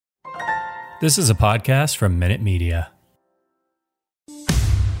This is a podcast from Minute Media. In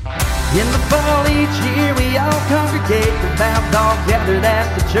the fall each year we all congregate. The vow dog gathered at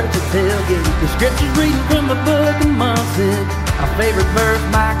the church's tailgate. The scriptures reading from the book of Munson. Our favorite verse,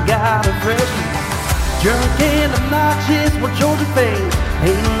 my God, a freshman. Drunk and obnoxious, we're Georgia fans.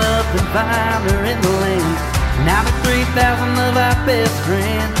 Ain't nothing finer in the land. 93,000 of our best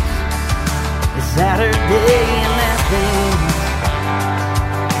friends. It's Saturday in Athens.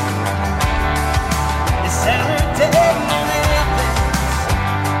 It's Saturday in Athens.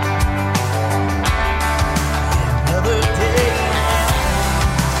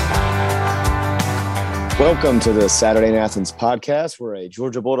 Welcome to the Saturday in Athens podcast. We're a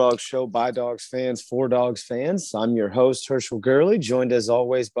Georgia Bulldogs show by Dogs fans for Dogs fans. I'm your host, Herschel Gurley, joined as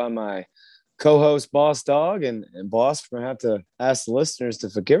always by my co-host, Boss Dog. And Boss, we're going to have to ask the listeners to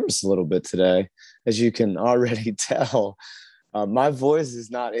forgive us a little bit today. As you can already tell, my voice is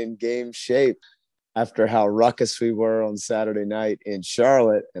not in game shape after how ruckus we were on Saturday night in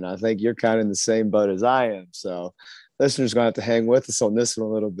Charlotte. And I think you're kind of in the same boat as I am. So listeners are going to have to hang with us on this one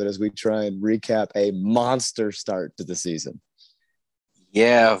a little bit as we try and recap a monster start to the season.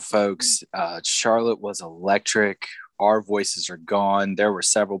 Yeah, folks, Charlotte was electric. Our voices are gone. There were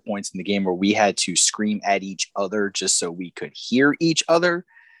several points in the game where we had to scream at each other just so we could hear each other.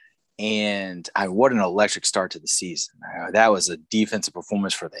 And what an electric start to the season. That was a defensive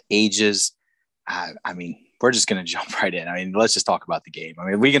performance for the ages. I mean, we're just going to jump right in. I mean, let's just talk about the game. I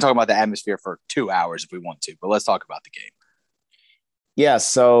mean, we can talk about the atmosphere for 2 hours if we want to, but let's talk about the game. Yeah,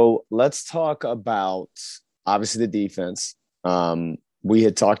 so let's talk about, obviously, the defense. We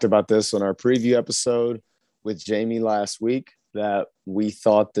had talked about this on our preview episode with Jamie last week, that we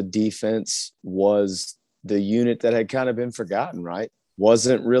thought the defense was the unit that had kind of been forgotten, right?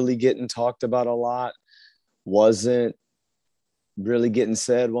 Wasn't really getting talked about a lot. Wasn't really getting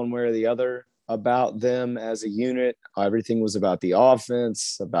said one way or the other about them as a unit. Everything was about the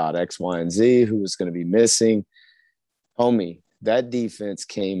offense, about X, Y, and Z, who was going to be missing. Homie, that defense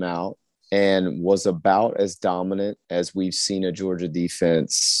came out and was about as dominant as we've seen a Georgia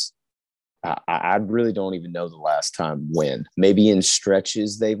defense. I really don't even know the last time when. Maybe in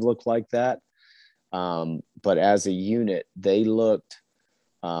stretches they've looked like that. But as a unit, they looked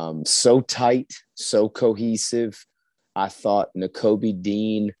so tight, so cohesive. I thought Nakobe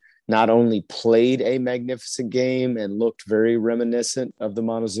Dean not only played a magnificent game and looked very reminiscent of the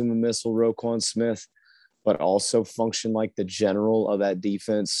Montezuma Missile Roquan Smith, but also functioned like the general of that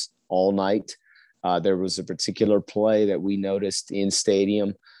defense all night. There was a particular play that we noticed in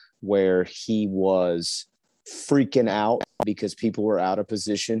stadium where he was freaking out because people were out of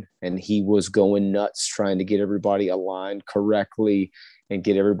position and he was going nuts trying to get everybody aligned correctly and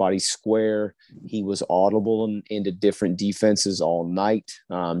get everybody square. He was audible into different defenses all night,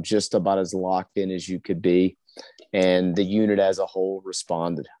 just about as locked in as you could be. And the unit as a whole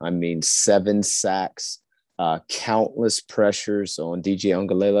responded. I mean, 7 sacks, countless pressures on DJ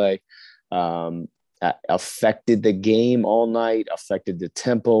Ungalele, affected the game all night, affected the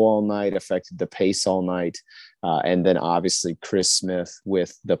tempo all night, affected the pace all night. And then obviously Chris Smith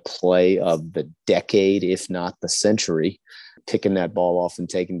with the play of the decade, if not the century, picking that ball off and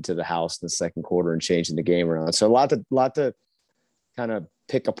taking it to the house in the second quarter and changing the game around. So a lot to kind of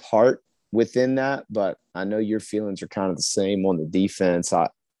pick apart within that, but I know your feelings are kind of the same on the defense. I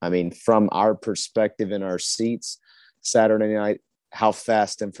mean, from our perspective in our seats Saturday night, how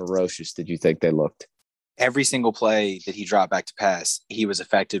fast and ferocious did you think they looked? Every single play that he dropped back to pass, he was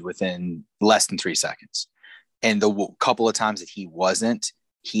affected within less than 3 seconds. And the couple of times that he wasn't,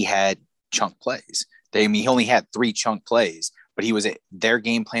 he had chunk plays. He only had 3 chunk plays, but their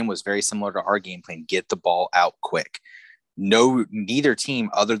game plan was very similar to our game plan. Get the ball out quick. Neither team,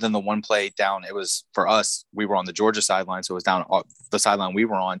 other than the one play down, it was for us, we were on the Georgia sideline, so it was down the sideline we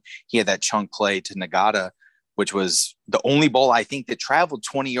were on. He had that chunk play to Nagata, which was the only ball I think that traveled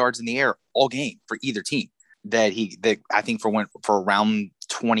 20 yards in the air all game for either team. That I think went for around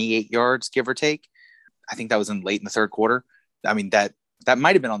 28 yards, give or take. I think that was late in the third quarter. I mean, that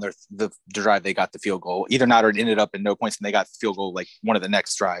might have been on the drive they got the field goal. Either not, or it ended up in no points and they got the field goal like one of the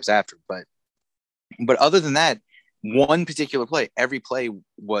next drives after. But other than that, one particular play, every play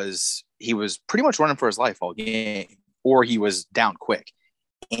he was pretty much running for his life all game, or he was down quick.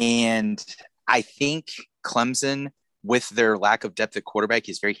 And I think Clemson, with their lack of depth at quarterback,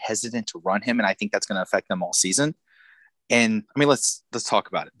 is very hesitant to run him, and I think that's going to affect them all season. And I mean, let's talk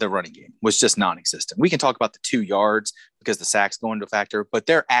about it. The running game was just non-existent. We can talk about the 2 yards because the sacks go into a factor, but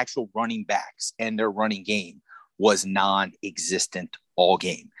their actual running backs and their running game was non-existent all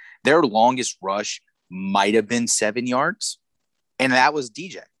game. Their longest rush might have been 7 yards, and that was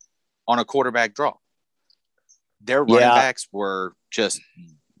DJ. on a quarterback draw. Their running backs were just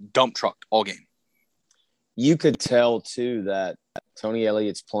dump trucked all game. You could tell, too, that Tony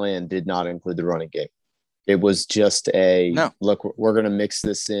Elliott's plan did not include the running game. It was just look, we're going to mix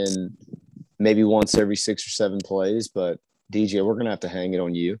this in maybe once every 6 or 7 plays, but DJ, we're going to have to hang it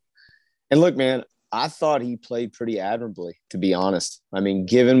on you. And look, man, I thought he played pretty admirably, to be honest. I mean,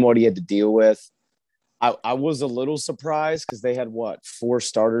 given what he had to deal with, I was a little surprised because they had, 4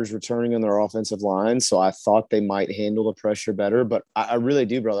 starters returning on their offensive line. So I thought they might handle the pressure better. But I really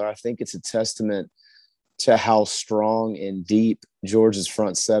do, brother. I think it's a testament to how strong and deep Georgia's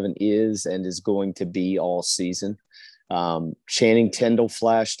front seven is and is going to be all season. Channing Tindall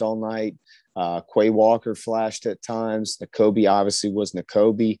flashed all night. Quay Walker flashed at times. Nakobe obviously was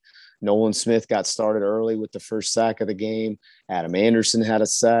Nakobe. Nolan Smith got started early with the first sack of the game. Adam Anderson had a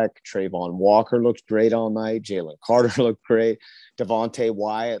sack. Trayvon Walker looked great all night. Jalen Carter looked great. Devontae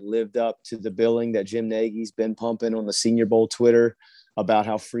Wyatt lived up to the billing that Jim Nagy's been pumping on the Senior Bowl Twitter about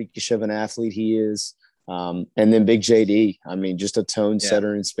how freakish of an athlete he is. And then Big JD, I mean, just a tone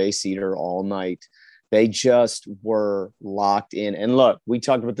setter and space eater all night. They just were locked in. And look, we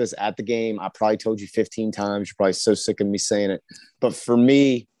talked about this at the game. I probably told you 15 times. You're probably so sick of me saying it. But for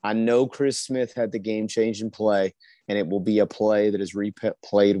me, I know Chris Smith had the game-changing play, and it will be a play that is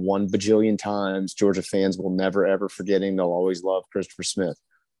replayed 1 bajillion times. Georgia fans will never, ever forget him. They'll always love Christopher Smith.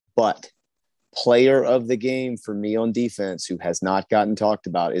 But player of the game for me on defense who has not gotten talked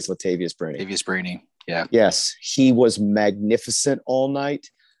about is Latavius Brini. Latavius Brini, yeah. Yes, he was magnificent all night.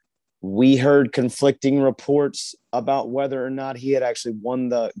 We heard conflicting reports about whether or not he had actually won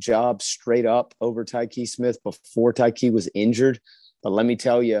the job straight up over Tyke Smith before Tyke was injured. But let me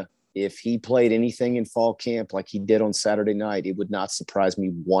tell you, if he played anything in fall camp like he did on Saturday night, it would not surprise me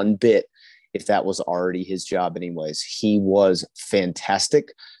one bit if that was already his job anyways. He was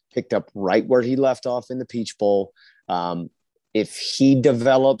fantastic, picked up right where he left off in the Peach Bowl. If he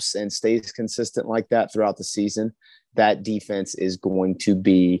develops and stays consistent like that throughout the season, that defense is going to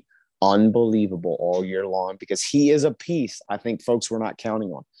be unbelievable all year long because he is a piece I think folks were not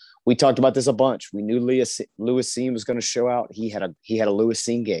counting on. We talked about this a bunch. We knew Lewis Cine was going to show out. He had a Lewis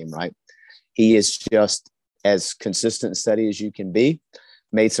Cine game, right? He is just as consistent and steady as you can be.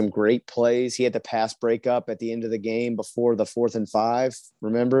 Made some great plays. He had the pass breakup at the end of the game before the 4th and 5.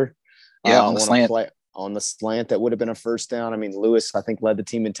 Remember? Yeah, on the slant. On the slant that would have been a first down. I mean, Lewis, I think, led the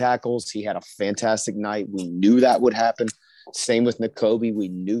team in tackles. He had a fantastic night. We knew that would happen. Same with Nakobe. We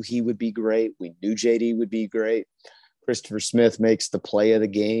knew he would be great. We knew JD would be great. Christopher Smith makes the play of the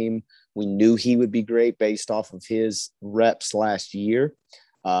game. We knew he would be great based off of his reps last year.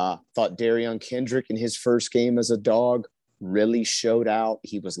 Thought Darion Kendrick in his first game as a Dog really showed out.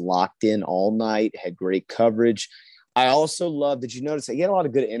 He was locked in all night, had great coverage. I also love, did you notice he had a lot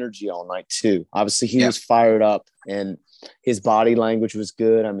of good energy all night too? Obviously he was fired up and his body language was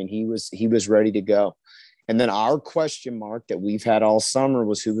good. I mean, he was ready to go. And then our question mark that we've had all summer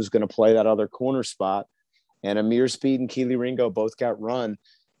was who was going to play that other corner spot. And Amir Speed and Keely Ringo both got run.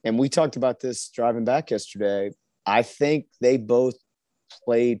 And we talked about this driving back yesterday. I think they both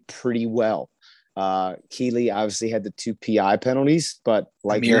played pretty well. Keely obviously had the 2 PI penalties, but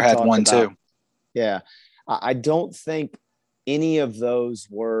like Amir had one too. Yeah. I don't think any of those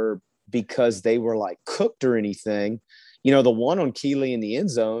were because they were like cooked or anything. You know, the one on Keely in the end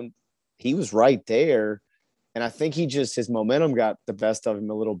zone, he was right there. And I think his momentum got the best of him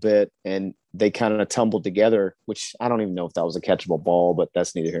a little bit and they kind of tumbled together, which I don't even know if that was a catchable ball, but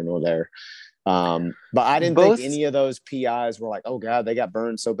that's neither here nor there. But I didn't think any of those PIs were like, oh God, they got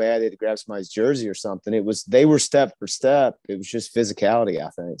burned so bad they had to grab somebody's jersey or something. They were step for step. It was just physicality, I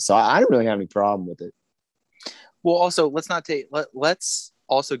think. So I didn't really have any problem with it. Well, also let's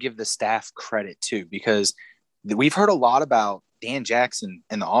also give the staff credit too, because we've heard a lot about Dan Jackson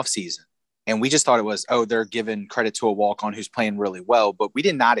in the offseason. And we just thought it was, they're giving credit to a walk-on who's playing really well, but we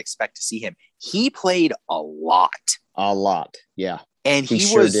did not expect to see him. He played a lot. A lot, yeah. And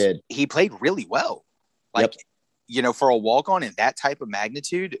he played really well. Like, for a walk-on in that type of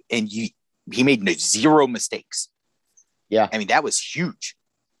magnitude, and he made zero mistakes. Yeah. I mean, that was huge.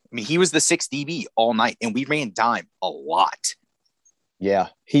 I mean, he was the 6th DB all night, and we ran dime a lot. Yeah,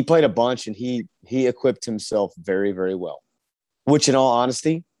 he played a bunch, and he equipped himself very, very well, which in all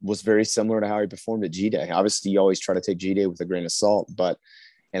honesty was very similar to how he performed at G-Day. Obviously, you always try to take G-Day with a grain of salt,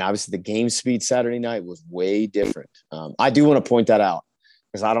 and obviously the game speed Saturday night was way different. I do want to point that out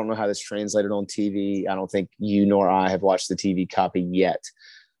because I don't know how this translated on TV. I don't think you nor I have watched the TV copy yet.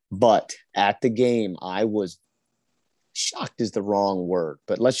 But at the game, I was shocked is the wrong word,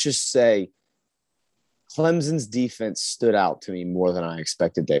 but let's just say Clemson's defense stood out to me more than I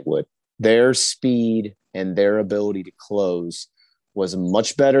expected they would. Their speed and their ability to close was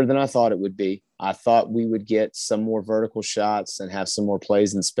much better than I thought it would be. I thought we would get some more vertical shots and have some more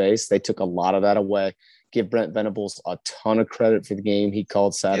plays in space. They took a lot of that away. Give Brent Venables a ton of credit for the game he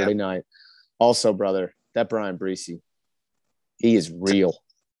called Saturday night. Also, brother, that Brian Breesy, he is real.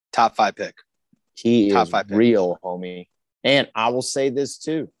 Top 5 pick. He is real, homie. And I will say this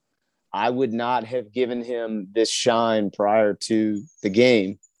too. I would not have given him this shine prior to the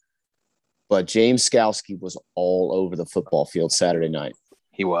game, but James Skalski was all over the football field Saturday night.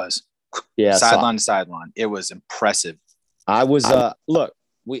 He was. Yeah. Sideline to sideline. It was impressive. I was look,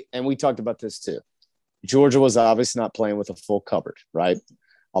 we talked about this too. Georgia was obviously not playing with a full cupboard, right?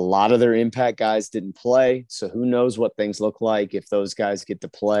 A lot of their impact guys didn't play. So who knows what things look like if those guys get to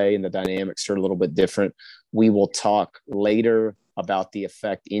play and the dynamics are a little bit different. We will talk later about the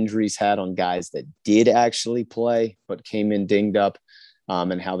effect injuries had on guys that did actually play but came in dinged up,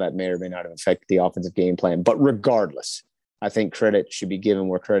 and how that may or may not have affected the offensive game plan. But regardless, I think credit should be given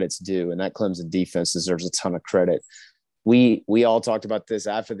where credit's due, and that Clemson defense deserves a ton of credit. We all talked about this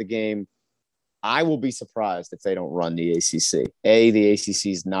after the game. I will be surprised if they don't run the ACC. The ACC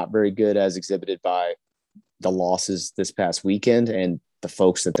is not very good as exhibited by the losses this past weekend and the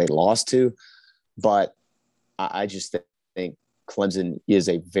folks that they lost to. But I just think Clemson is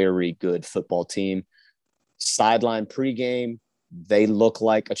a very good football team. Sideline pregame, they look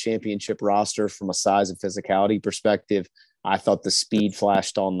like a championship roster from a size and physicality perspective. I thought the speed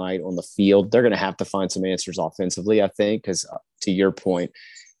flashed all night on the field. They're going to have to find some answers offensively, I think, because to your point,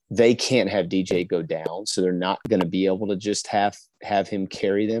 they can't have DJ go down, so they're not going to be able to just have him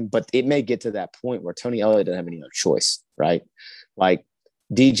carry them. But it may get to that point where Tony Elliott doesn't have any other choice, right? Like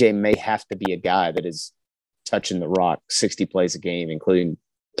DJ may have to be a guy that is touching the rock 60 plays a game, including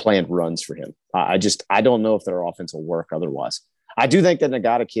planned runs for him. I don't know if their offense will work otherwise. I do think that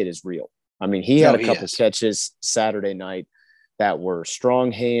Nagata kid is real. I mean, he had a couple catches Saturday night that were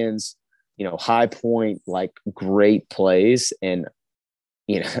strong hands, high point, like great plays. And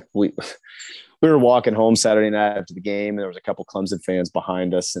we were walking home Saturday night after the game, and there was a couple Clemson fans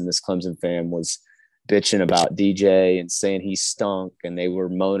behind us, and this Clemson fan was bitching about DJ and saying he stunk, and they were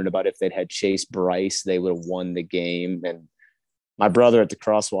moaning about if they'd had Chase Bryce, they would have won the game. And my brother at the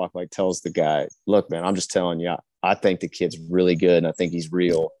crosswalk tells the guy, "Look, man, I'm just telling you, I think the kid's really good, and I think he's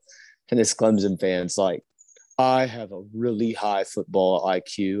real." And this Clemson fan's like, "I have a really high football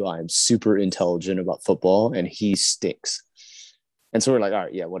IQ. I am super intelligent about football, and he stinks." And so we're like, all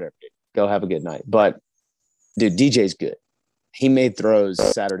right, yeah, whatever. Go have a good night. But, dude, DJ's good. He made throws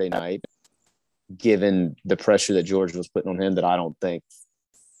Saturday night, given the pressure that Georgia was putting on him, that I don't think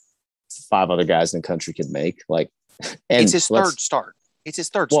 5 other guys in the country could make. It's his third start.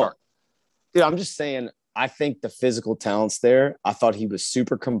 Dude, I'm just saying, I think the physical talent's there. I thought he was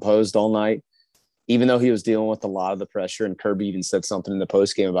super composed all night, even though he was dealing with a lot of the pressure. And Kirby even said something in the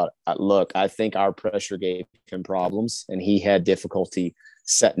postgame about, look, I think our pressure gave him problems, and he had difficulty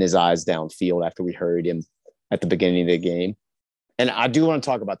setting his eyes downfield after we hurried him at the beginning of the game. And I do want to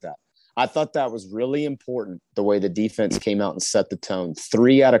talk about that. I thought that was really important, the way the defense came out and set the tone.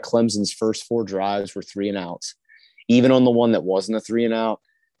 3 out of Clemson's first 4 drives were 3 and outs. Even on the one that wasn't a 3 and out,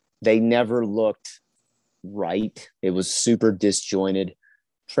 they never looked right. It was super disjointed.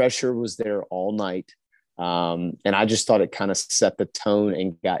 Pressure was there all night. And I just thought it kind of set the tone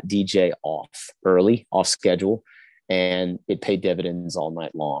and got DJ off schedule, and it paid dividends all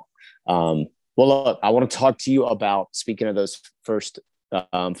night long. Well, look, I want to talk to you about, speaking of those first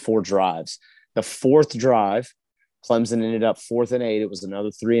 4 drives, the 4th drive, Clemson ended up 4th and 8. It was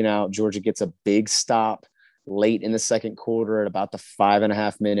another 3 and out. Georgia gets a big stop late in the second quarter at about the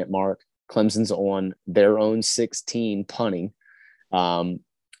 5.5-minute mark. Clemson's on their own 16 punting.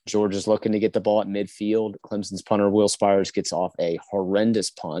 Georgia's looking to get the ball at midfield. Clemson's punter, Will Spires, gets off a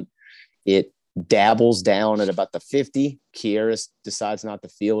horrendous punt. It dabbles down at about the 50. Kieris decides not to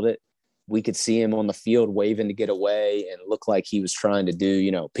field it. We could see him on the field waving to get away and look like he was trying to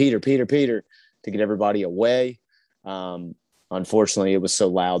do, Peter, to get everybody away. Unfortunately, it was so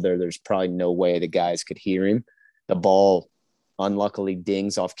loud there's probably no way the guys could hear him. The ball unluckily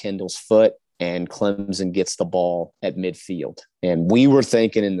dings off Kendall's foot, and Clemson gets the ball at midfield. And we were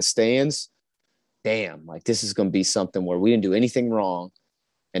thinking in the stands, damn, this is going to be something where we didn't do anything wrong.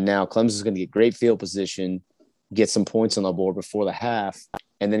 And now Clemson's going to get great field position, get some points on the board before the half,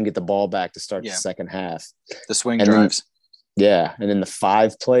 and then get the ball back to start the second half. The swing drives. And then the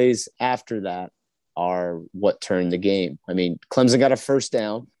 5 plays after that are what turned the game. I mean, Clemson got a first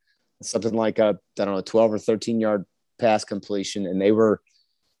down, something like a 12 or 13 yard pass completion, and they were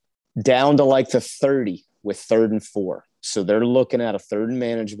down to like the 30 with 3rd and 4. So they're looking at a 3rd and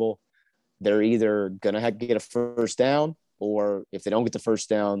manageable. They're either going to get a first down, or if they don't get the first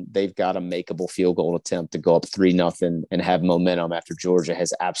down, they've got a makeable field goal attempt to go up 3-0 and have momentum after Georgia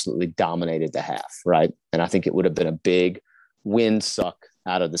has absolutely dominated the half, right? And I think it would have been a big wind suck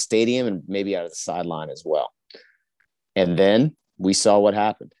out of the stadium and maybe out of the sideline as well. And then we saw what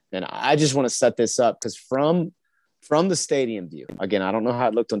happened. And I just want to set this up because from the stadium view, again, I don't know how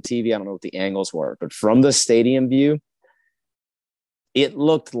it looked on TV. I don't know what the angles were, but from the stadium view, it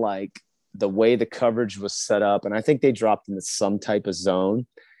looked like the way the coverage was set up, and I think they dropped into some type of zone,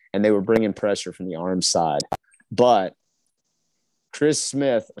 and they were bringing pressure from the arm side. But Chris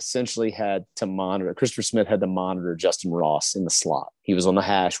Smith essentially had to monitor. Christopher Smith had to monitor Justin Ross in the slot. He was on the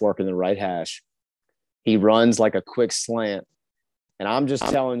hash, working the right hash. He runs like a quick slant. And I'm just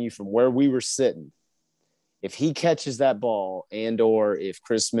telling you from where we were sitting, if he catches that ball and or if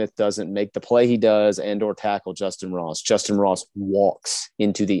Chris Smith doesn't make the play he does and or tackle Justin Ross walks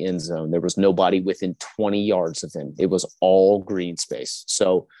into the end zone. There was nobody within 20 yards of him. It was all green space.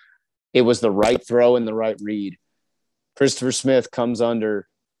 So it was the right throw and the right read. Christopher Smith comes under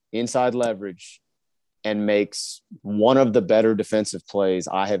inside leverage and makes one of the better defensive plays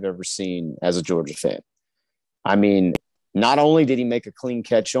I have ever seen as a Georgia fan. I mean, not only did he make a clean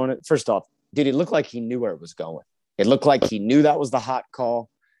catch on it, first off, did it look like he knew where it was going? It looked like he knew that was the hot call.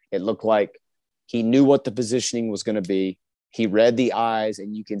 It looked like he knew what the positioning was going to be. He read the eyes,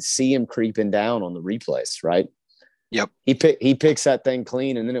 and you can see him creeping down on the replays, right? Yep. He picks that thing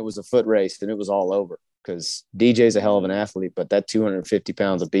clean, and then it was a foot race, and it was all over because DJ's a hell of an athlete, but that 250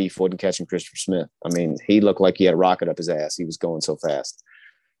 pounds of beef wasn't catching Christopher Smith. I mean, he looked like he had a rocket up his ass. He was going so fast.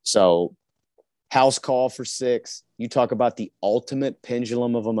 So house call for 6. You talk about the ultimate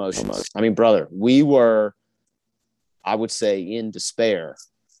pendulum of emotions. I mean, brother, we were, I would say, in despair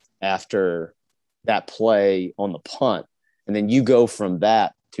after that play on the punt. And then you go from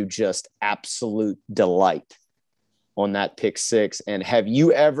that to just absolute delight on that pick 6. And have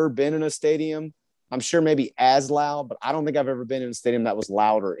you ever been in a stadium? I'm sure maybe as loud, but I don't think I've ever been in a stadium that was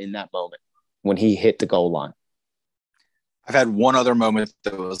louder in that moment when he hit the goal line. I've had one other moment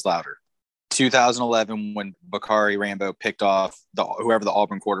that was louder. 2011, when Bakari Rambo picked off whoever the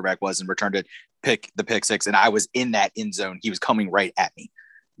Auburn quarterback was and returned it, the pick 6, and I was in that end zone. He was coming right at me.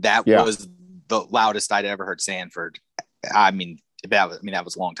 That was the loudest I'd ever heard Sanford. I mean, that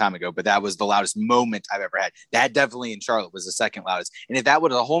was a long time ago, but that was the loudest moment I've ever had. That definitely in Charlotte was the second loudest. And if that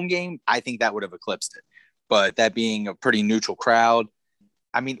was a home game, I think that would have eclipsed it. But that being a pretty neutral crowd,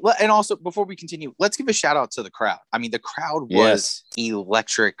 I mean, and also before we continue, let's give a shout out to the crowd. I mean, the crowd was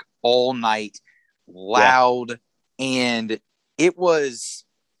electric all night, loud, and it was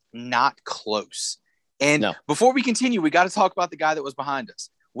not close. And before we continue, we got to talk about the guy that was behind us.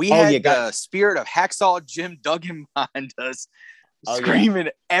 We had the spirit of Hacksaw Jim Duggan behind us, screaming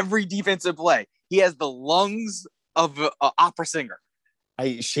every defensive play. He has the lungs of an opera singer.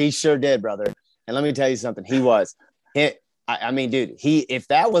 He sure did, brother. And let me tell you something. He was. I mean, dude, if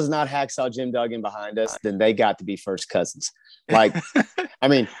that was not Hacksaw Jim Duggan behind us, then they got to be first cousins. Like, I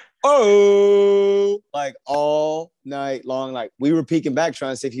mean, like all night long. Like, we were peeking back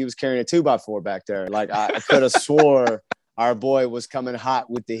trying to see if he was carrying a 2x4 back there. Like, I could have swore our boy was coming hot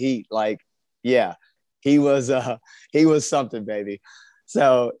with the heat. Like, yeah, he was something, baby.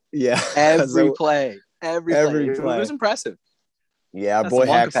 So, yeah. Every play. It was impressive. Yeah, our boy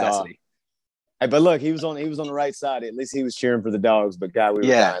Hacksaw. Hey, but look, he was on the right side. At least he was cheering for the Dogs. But God, we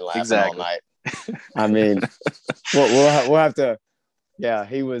were dying laughing all night. I mean, we'll have to. Yeah,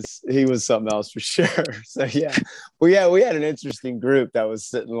 he was something else for sure. So yeah, we had an interesting group that was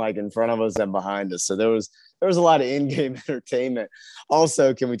sitting like in front of us and behind us. So there was a lot of in-game entertainment.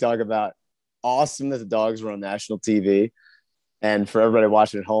 Also, can we talk about awesome that the Dogs were on national TV, and for everybody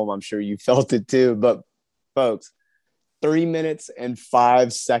watching at home, I'm sure you felt it too. But folks, 3 minutes and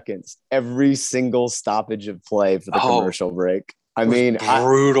 5 seconds every single stoppage of play for the commercial break. I mean,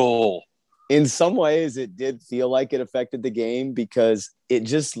 brutal. In some ways, it did feel like it affected the game because it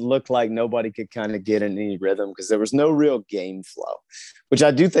just looked like nobody could kind of get in any rhythm because there was no real game flow, which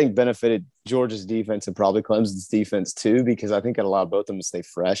I do think benefited Georgia's defense and probably Clemson's defense too, because I think it allowed both of them to stay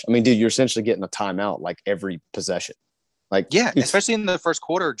fresh. I mean, dude, you're essentially getting a timeout like every possession. Like, yeah, especially in the first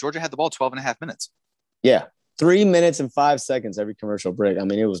quarter, Georgia had the ball 12 and a half minutes. Yeah. 3 minutes and 5 seconds every commercial break. I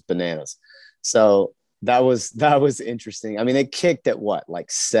mean, it was bananas. So that was interesting. I mean, they kicked at what, like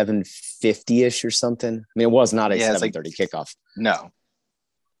 7:50-ish or something? I mean, it was not a 7:30 kickoff. No.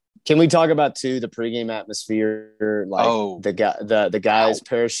 Can we talk about too the pregame atmosphere? Like the guys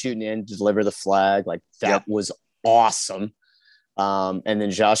parachuting in to deliver the flag. Like that was awesome. And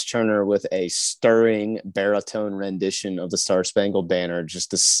then Josh Turner with a stirring baritone rendition of the Star Spangled Banner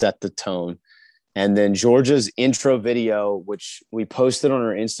just to set the tone. And then Georgia's intro video, which we posted on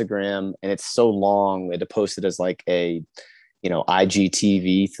our Instagram, and it's so long, we had to post it as like a,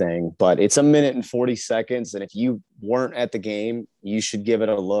 IGTV thing, but it's 1 minute and 40 seconds. And if you weren't at the game, you should give it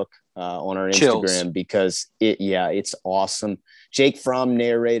a look on our Chills. Instagram because it's awesome. Jake Fromm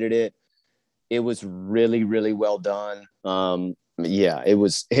narrated it. It was really, really well done. It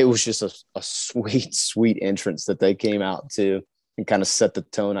was just a sweet, sweet entrance that they came out to and kind of set the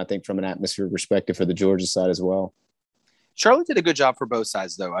tone, I think, from an atmosphere perspective for the Georgia side as well. Charlotte did a good job for both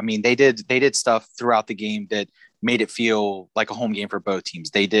sides, though. I mean, they did stuff throughout the game that made it feel like a home game for both teams.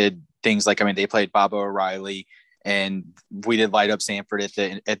 They did things like, they played Bobo O'Reilly, and we did light up Sanford at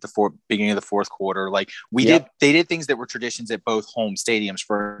the beginning of the fourth quarter. Like they did things that were traditions at both home stadiums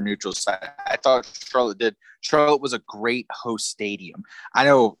for a neutral side. I thought Charlotte did. Charlotte was a great host stadium.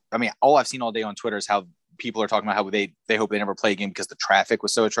 All I've seen all day on Twitter is how people are talking about how they hope they never play a game because the traffic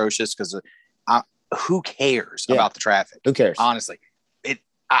was so atrocious. Because who cares about the traffic? Who cares? Honestly,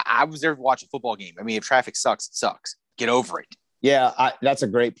 I was there to watch a football game. If traffic sucks, it sucks. Get over it. Yeah, that's a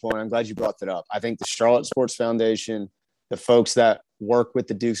great point. I'm glad you brought that up. I think the Charlotte Sports Foundation, the folks that work with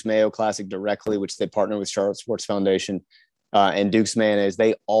the Dukes Mayo Classic directly, which they partner with Charlotte Sports Foundation and Dukes Mayonnaise,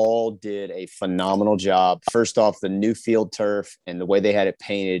 they all did a phenomenal job. First off, the new field turf and the way they had it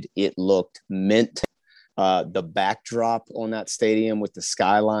painted, it looked mint. The backdrop on that stadium with the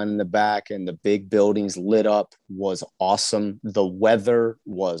skyline in the back and the big buildings lit up was awesome. The weather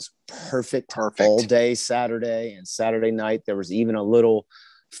was perfect all day Saturday and Saturday night. There was even a little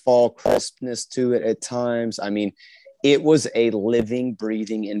fall crispness to it at times. It was a living,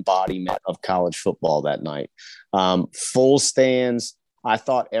 breathing embodiment of college football that night. Full stands. I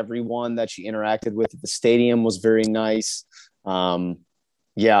thought everyone that you interacted with at the stadium was very nice.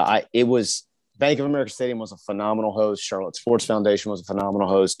 It was Bank of America Stadium was a phenomenal host. Charlotte Sports Foundation was a phenomenal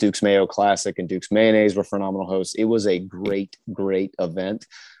host. Dukes Mayo Classic and Dukes Mayonnaise were phenomenal hosts. It was a great, great event.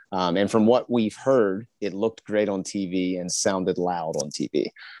 And from what we've heard, it looked great on TV and sounded loud on TV.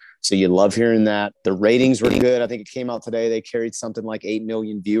 So you love hearing that. The ratings were good. I think it came out today. They carried something like 8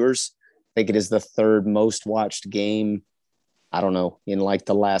 million viewers. I think it is the third most watched game, in like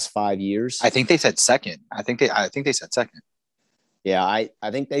the last 5 years. I think they said second. I think they said second. Yeah, I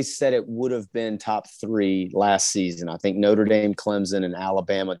think they said it would have been top 3 last season. I think Notre Dame, Clemson, and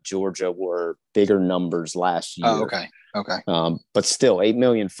Alabama, Georgia were bigger numbers last year. Oh, okay. But still, 8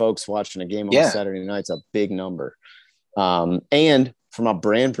 million folks watching a game on Saturday night's a big number. And from a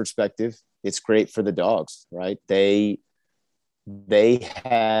brand perspective, it's great for the Dawgs, right? They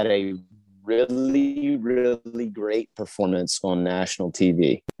had a really, really great performance on national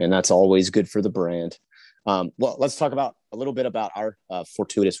TV, and that's always good for the brand. Let's talk about a little bit about our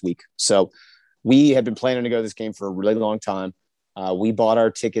fortuitous week. So we had been planning to go to this game for a really long time. We bought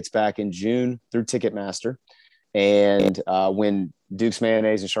our tickets back in June through Ticketmaster. And when Dukes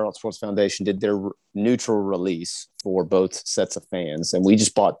Mayonnaise and Charlotte Sports Foundation did their neutral release for both sets of fans, and we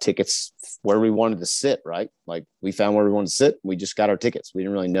just bought tickets where we wanted to sit, right? Like we found where we wanted to sit. We just got our tickets. We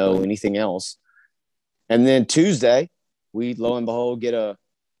didn't really know anything else. And then Tuesday, we, lo and behold, get a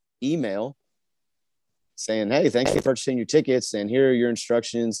email saying, hey, thanks for purchasing your tickets, and here are your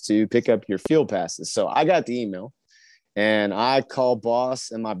instructions to pick up your field passes. So I got the email, and I called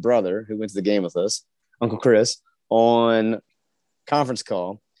Boss and my brother, who went to the game with us, Uncle Chris, on conference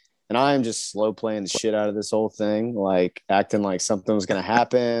call, and I am just slow playing the shit out of this whole thing, like acting like something was going to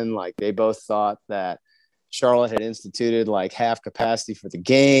happen. Like they both thought that Charlotte had instituted like half capacity for the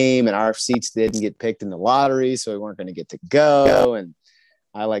game, and our seats didn't get picked in the lottery, so we weren't going to get to go. And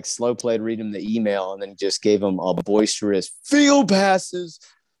I like slow played, read him the email, and then just gave him a boisterous field passes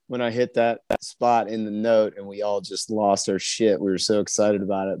when I hit that spot in the note, and we all just lost our shit. We were so excited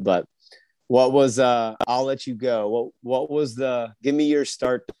about it. But what was I'll let you go. What was give me your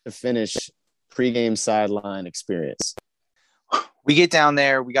start to finish pregame sideline experience? We get down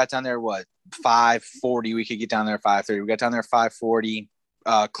there. We got down there, 5:40? We could get down there at 5:30. We got down there at 5:40.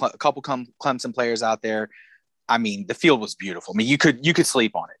 A couple Clemson players out there. The field was beautiful. You could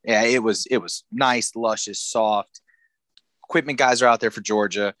sleep on it. Yeah, it was nice, luscious, soft. Equipment guys are out there for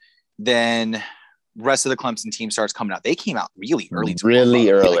Georgia. Then rest of the Clemson team starts coming out. They came out really early. Really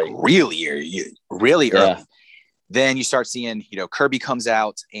early. Yeah. Then you start seeing, Kirby comes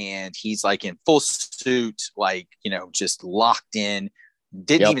out and he's like in full suit, just locked in.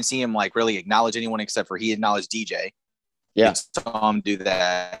 Didn't even see him like really acknowledge anyone except for he acknowledged DJ. Yeah. Saw him do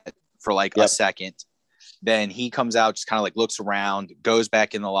that for a second. Then he comes out, just kind of like looks around, goes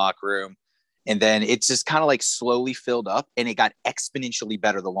back in the locker room. And then it's just kind of like slowly filled up, and it got exponentially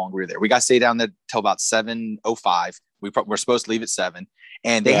better the longer we were there. We got to stay down there till about 7:05. We're supposed to leave at 7,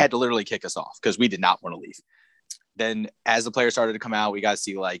 and they had to literally kick us off because we did not want to leave. Then as the players started to come out, we got to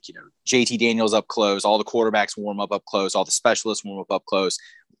see JT Daniels up close, all the quarterbacks warm up close, all the specialists warm up close.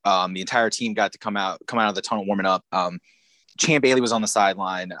 The entire team got to come out of the tunnel warming up. Champ Bailey was on the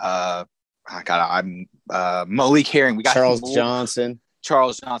sideline. Malik Herring. We got Charles Johnson.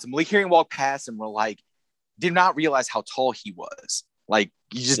 Malik Herring walked past, and we're like, did not realize how tall he was. Like,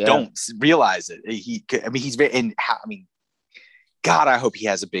 you just don't realize it. He's very, God, I hope he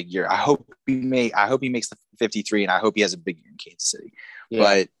has a big year. I hope he makes the 53, and I hope he has a big year in Kansas City.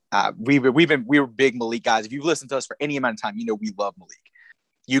 Yeah. But we were big Malik guys. If you've listened to us for any amount of time, we love Malik.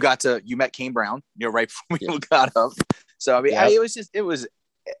 You met Kane Brown, right before we got up. So it was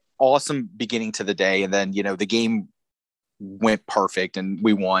awesome beginning to the day, and then the game went perfect, and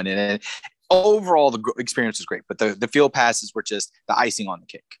we won. And overall, the experience was great. But the field passes were just the icing on the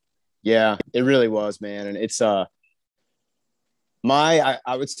cake. Yeah, it really was, man. And it's I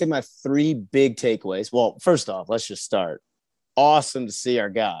would say my 3 big takeaways. Well, first off, let's just start. Awesome to see our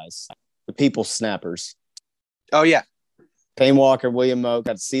guys, the people snappers. Oh yeah. Payne Walker, William Moak,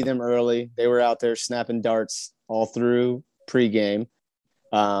 got to see them early. They were out there snapping darts all through pregame.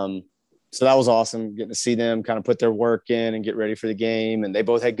 So that was awesome, getting to see them kind of put their work in and get ready for the game. And they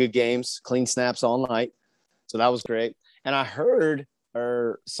both had good games, clean snaps all night. So that was great. And I heard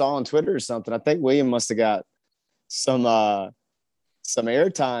or saw on Twitter or something, I think William must have got some airtime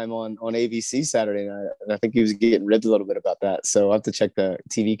on ABC Saturday night. And I think he was getting ribbed a little bit about that. So I'll have to check the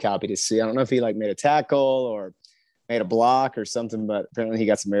TV copy to see. I don't know if he made a tackle or made a block or something, but apparently he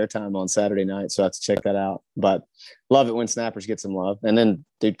got some airtime on Saturday night. So I have to check that out. But love it when snappers get some love. And then,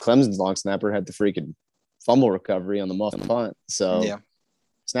 dude, Clemson's long snapper had the freaking fumble recovery on the muff punt. So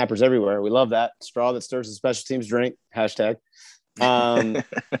snappers everywhere. We love that. Straw that stirs the special teams drink. #.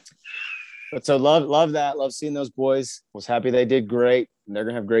 But so love that. Love seeing those boys. Was happy they did great. And they're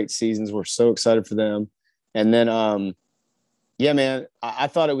going to have great seasons. We're so excited for them. And then, yeah, man, I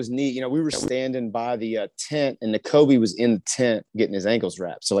thought it was neat. We were standing by the tent, and Nakobe was in the tent getting his ankles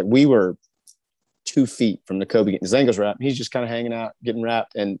wrapped. So, we were 2 feet from Nakobe getting his ankles wrapped. He's just kind of hanging out, getting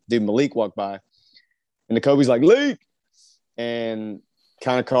wrapped. And dude, Malik walked by, and Nakobe's like, Leak! And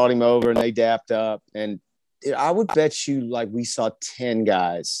kind of called him over, and they dapped up. And dude, I would bet you, we saw 10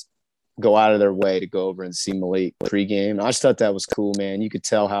 guys go out of their way to go over and see Malik pregame. And I just thought that was cool, man. You could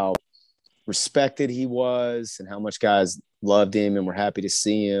tell how respected he was and how much guys loved him and were happy to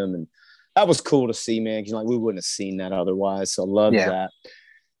see him. And that was cool to see, man, because we wouldn't have seen that otherwise. So I loved that.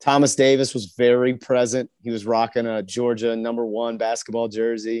 Thomas Davis was very present. He was rocking a Georgia #1 basketball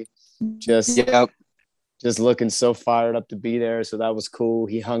jersey. Just looking so fired up to be there. So that was cool.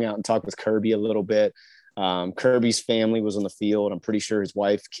 He hung out and talked with Kirby a little bit. Kirby's family was on the field. I'm pretty sure his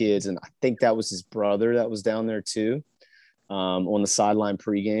wife, kids, and I think that was his brother that was down there too. On the sideline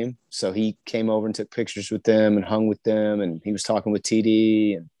pregame. So he came over and took pictures with them and hung with them. And he was talking with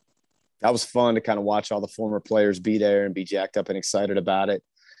TD. And that was fun to kind of watch all the former players be there and be jacked up and excited about it.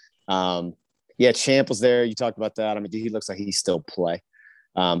 Champ was there. You talked about that. He looks like he still play.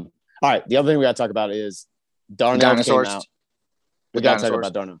 All right. The other thing we got to talk about is Darnell came out. We got to talk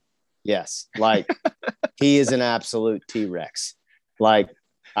about Darnell. Yes. He is an absolute T-Rex.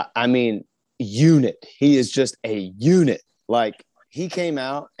 Unit. He is just a unit. He came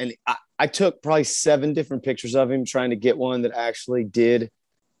out, and I took probably 7 different pictures of him trying to get one that actually did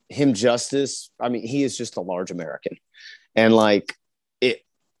him justice. He is just a large American. And I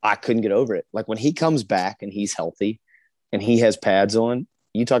couldn't get over it. When he comes back and he's healthy and he has pads on,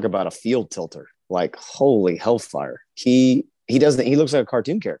 you talk about a field tilter. Holy hellfire. He looks like a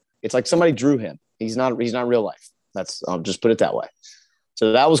cartoon character. It's like somebody drew him. He's not real life. I'll just put it that way.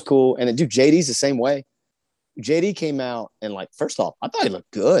 So that was cool. And then, dude, JD's the same way. JD came out and first off, I thought he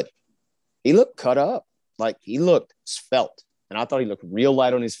looked good. He looked cut up. He looked svelte. And I thought he looked real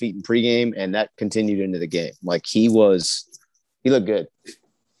light on his feet in pregame, and that continued into the game. He looked good.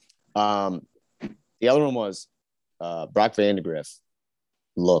 The other one was Brock Vandegrift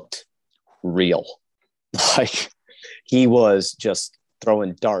looked real. He was just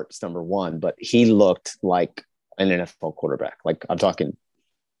throwing darts, #1, but he looked like an NFL quarterback. I'm talking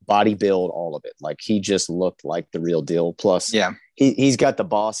body build, all of it. He just looked like the real deal. Plus, he's got the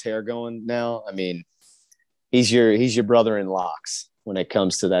boss hair going now. He's your brother in locks when it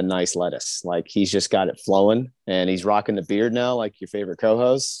comes to that nice lettuce. He's just got it flowing, and he's rocking the beard now, like your favorite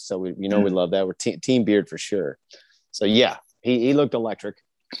co-host. So we love that. We're team beard for sure. So he looked electric.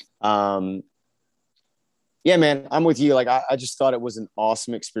 Yeah, man, I'm with you. I just thought it was an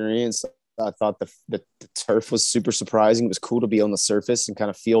awesome experience. I thought the turf was super surprising. It was cool to be on the surface and kind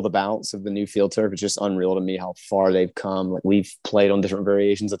of feel the bounce of the new field turf. It's just unreal to me how far they've come. Like, we've played on different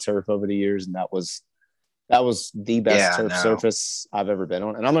variations of turf over the years, and that was the best turf surface I've ever been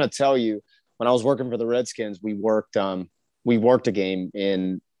on. And I'm going to tell you, when I was working for the Redskins, we worked a game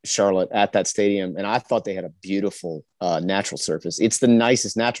in Charlotte at that stadium, and I thought they had a beautiful natural surface. It's the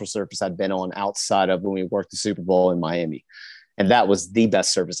nicest natural surface I'd been on outside of when we worked the Super Bowl in Miami, and that was the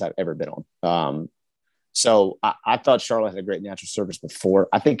best surface I've ever been on. So I thought Charlotte had a great natural surface before.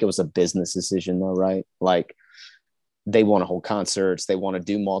 I think it was a business decision, though, right? Like, they want to hold concerts, they want to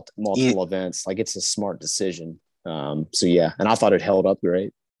do multiple events. Like, it's a smart decision. So yeah, and I thought it held up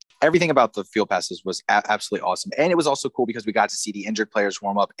great. Everything about the field passes was absolutely awesome. And it was also cool because we got to see the injured players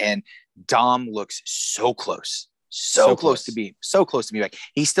warm up, and Dom looks so close to be back.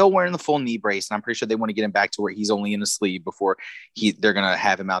 He's still wearing the full knee brace, and I'm pretty sure they want to get him back to where he's only in a sleeve before they're going to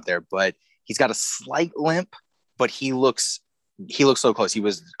have him out there. But he's got a slight limp, but he looks so close. He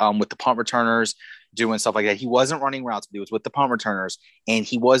was with the punt returners doing stuff like that. He wasn't running routes, but he was with the punt returners, and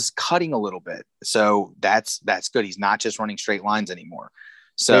he was cutting a little bit. So that's good. He's not just running straight lines anymore.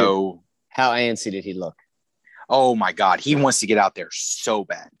 So, dude, how antsy did he look? Oh my God, he wants to get out there so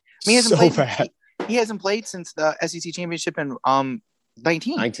bad. I mean, he hasn't played since the SEC championship in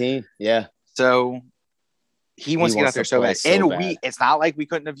 19. Yeah. So he wants to get out there so bad. It's not like we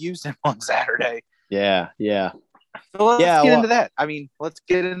couldn't have used him on Saturday. Yeah. So let's get into that. I mean, let's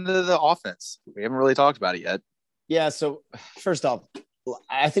get into the offense. We haven't really talked about it yet. Yeah. So first off,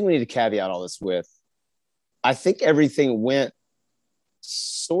 I think we need to caveat all this with, I think everything went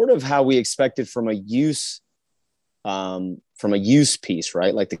sort of how we expected from a use piece,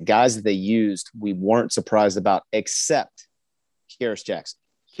 right? Like, the guys that they used, we weren't surprised about, except Kearis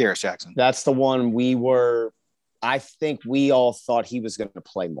Jackson. That's the one I think we all thought he was going to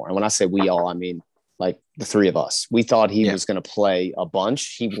play more. And when I say we all, I mean, like, the three of us. We thought he was going to play a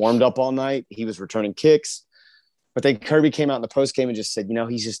bunch. He warmed up all night. He was returning kicks. But then Kirby came out in the post game and just said,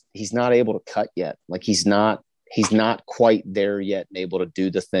 he's not able to cut yet. Like, he's not quite there yet and able to do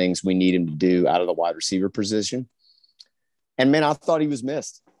the things we need him to do out of the wide receiver position. And man, I thought he was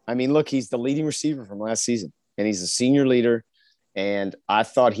missed. I mean, look, he's the leading receiver from last season, and he's a senior leader. And I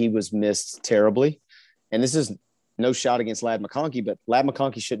thought he was missed terribly. And this is no shot against Ladd McConkey, but Ladd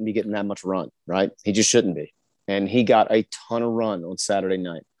McConkey shouldn't be getting that much run, right? He just shouldn't be. And he got a ton of run on Saturday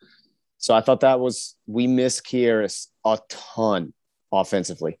night. So I thought we missed Kearis a ton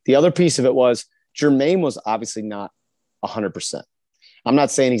offensively. The other piece of it was, Jermaine was obviously not 100%. I'm not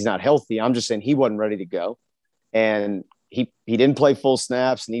saying he's not healthy. I'm just saying he wasn't ready to go. And he didn't play full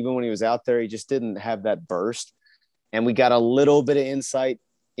snaps. And even when he was out there, he just didn't have that burst. And we got a little bit of insight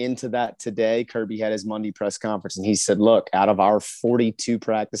into that today. Kirby had his Monday press conference, and he said, look, out of our 42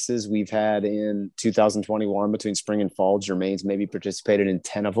 practices we've had in 2021 between spring and fall, Jermaine's maybe participated in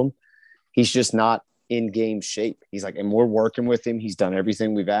 10 of them. He's just not in game shape. He's like, and we're working with him. He's done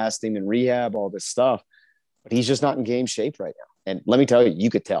everything we've asked him in rehab, all this stuff, but he's just not in game shape right now. And let me tell you, you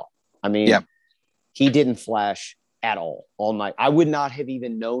could tell. I mean, he didn't flash at all night. I would not have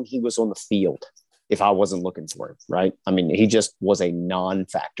even known he was on the field if I wasn't looking for him. Right. I mean, he just was a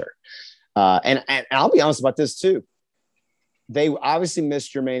non-factor. And I'll be honest about this too. They obviously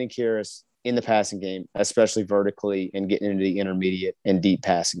missed Jermaine and Kearis in the passing game, especially vertically and getting into the intermediate and deep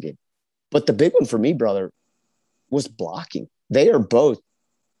passing game. But the big one for me, brother, was blocking. They are both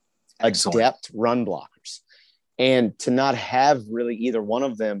adept run blockers. And to not have really either one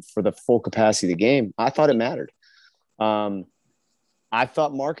of them for the full capacity of the game, I thought it mattered. I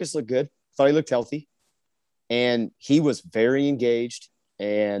thought Marcus looked good. I thought he looked healthy. And he was very engaged.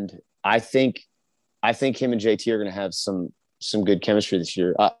 And I think him and JT are going to have some good chemistry this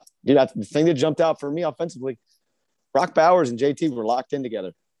year. The thing that jumped out for me offensively, Brock Bowers and JT were locked in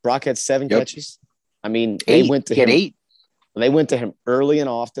together. Brock had 7 catches. I mean, they went to him. 8. They went to him early and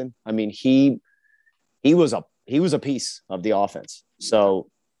often. I mean, he was a piece of the offense. So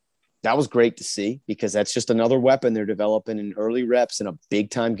that was great to see, because that's just another weapon they're developing in early reps in a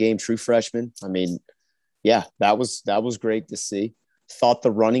big time game. True freshman. I mean, yeah, that was great to see. Thought the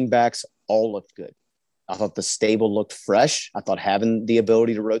running backs all looked good. I thought the stable looked fresh. I thought having the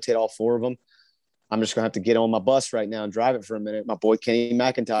ability to rotate all 4 of them. I'm just going to have to get on my bus right now and drive it for a minute. My boy Kenny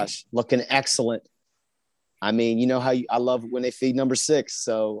McIntosh looking excellent. I mean, you know how I love when they feed number 6.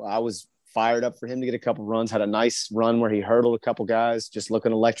 So I was fired up for him to get a couple runs, had a nice run where he hurdled a couple guys, just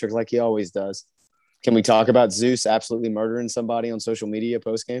looking electric like he always does. Can we talk about Zeus absolutely murdering somebody on social media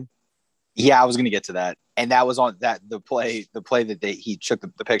post-game? Yeah, I was going to get to that. And that was on that the play that he took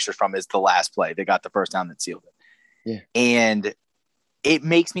the picture from is the last play. They got the first down that sealed it. Yeah. And it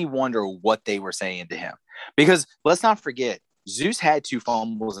makes me wonder what they were saying to him. Because let's not forget, Zeus had 2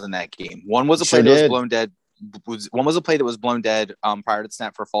 fumbles in that game. One was a play that was blown dead. One was a play that was blown dead prior to the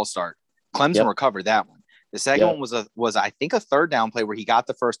snap for a false start. Clemson recovered that one. The second one was I think a 3rd down play where he got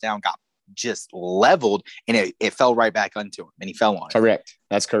the first down, got just leveled, and it fell right back onto him, and he fell on it. Correct.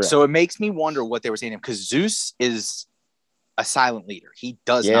 That's correct. So it makes me wonder what they were saying to him, because Zeus is a silent leader. He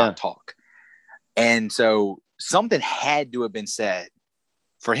does not talk. And so something had to have been said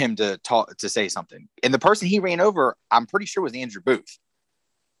for him to say something. And the person he ran over, I'm pretty sure, was Andrew Booth.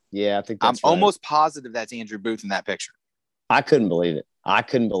 Yeah, I think that's I'm almost positive that's Andrew Booth in that picture. I couldn't believe it. I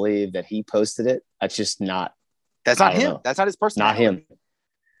couldn't believe that he posted it. That's just not. That's not him. That's not his personality. Not him.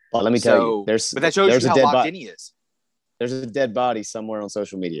 But let me tell you, but that shows you how locked in he is. There's a dead body somewhere on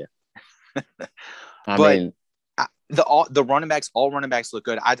social media. I mean, the running backs, all running backs look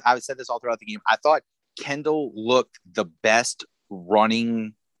good. I said this all throughout the game. I thought Kendall looked the best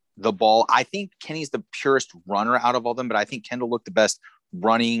running the ball. I think Kenny's the purest runner out of all them, but I think Kendall looked the best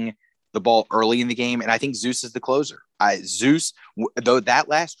running the ball early in the game. And I think Zeus is the closer. Zeus, though, that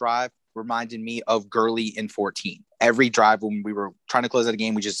last drive reminded me of Gurley in 14. Every drive when we were trying to close out a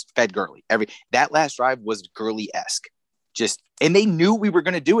game, we just fed Gurley. That last drive was Gurley-esque. And they knew we were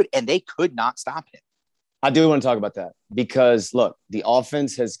going to do it, and they could not stop him. I do want to talk about that because, look, the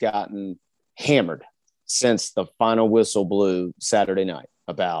offense has gotten hammered since the final whistle blew Saturday night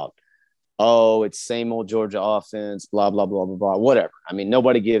about, it's same old Georgia offense, blah, blah, blah, blah, blah, whatever. I mean,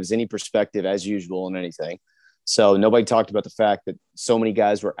 nobody gives any perspective as usual on anything. So nobody talked about the fact that so many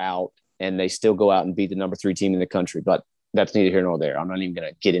guys were out and they still go out and beat the number 3 team in the country. But that's neither here nor there. I'm not even going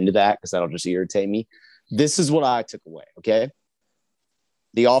to get into that because that'll just irritate me. This is what I took away, okay?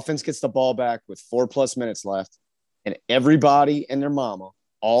 The offense gets the ball back with 4+ minutes left, and everybody and their mama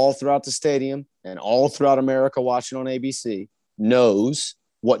all throughout the stadium and all throughout America watching on ABC knows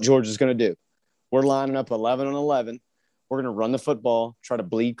what Georgia's going to do. We're lining up 11 on 11. We're going to run the football, try to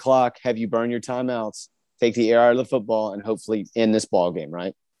bleed clock, have you burn your timeouts, take the air out of the football, and hopefully end this ball game,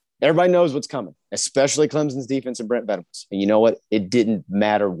 right? Everybody knows what's coming, especially Clemson's defense and Brent Venables. And you know what? It didn't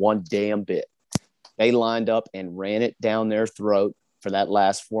matter one damn bit. They lined up and ran it down their throat for that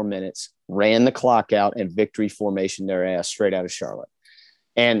last 4 minutes, ran the clock out, and victory formation their ass straight out of Charlotte.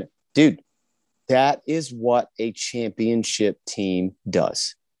 And, dude, that is what a championship team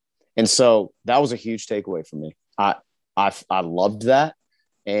does. And so that was a huge takeaway for me. I loved that.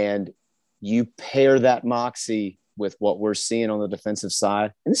 And you pair that moxie with what we're seeing on the defensive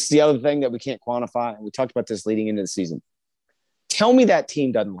side. And this is the other thing that we can't quantify. And we talked about this leading into the season. Tell me that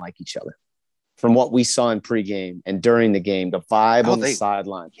team doesn't like each other from what we saw in pregame and during the game, the vibe on the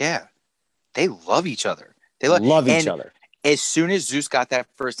sideline. Yeah. They love each other. They love each other. As soon as Zeus got that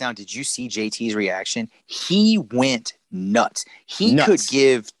first down, did you see JT's reaction? He went nuts. He could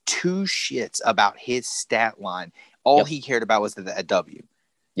give 2 shits about his stat line. All he cared about was the W.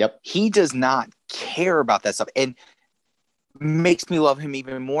 Yep. He does not care about that stuff, and makes me love him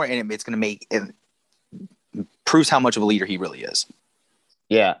even more. And it's going to make it proves how much of a leader he really is.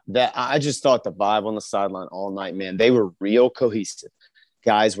 Yeah, that I just thought the vibe on the sideline all night, man, they were real cohesive.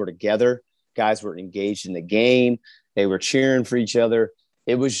 Guys were together. Guys were engaged in the game. They were cheering for each other.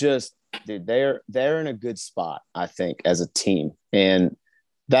 It was just, dude, they're in a good spot, I think, as a team. And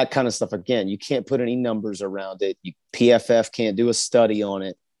that kind of stuff, again, you can't put any numbers around it. PFF can't do a study on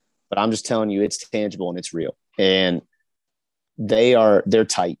it. But I'm just telling you, it's tangible and it's real. And they're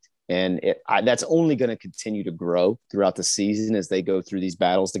tight. And that's only going to continue to grow throughout the season as they go through these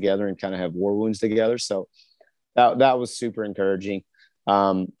battles together and kind of have war wounds together. So that was super encouraging.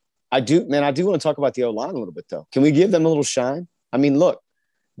 I do want to talk about the O-line a little bit, though. Can we give them a little shine? I mean, look,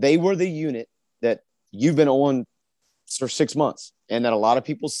 they were the unit that you've been on for 6 months, and that a lot of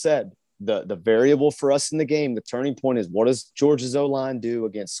people said the variable for us in the game, the turning point is, what does Georgia's O-line do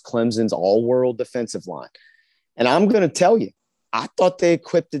against Clemson's all-world defensive line? And I'm going to tell you, I thought they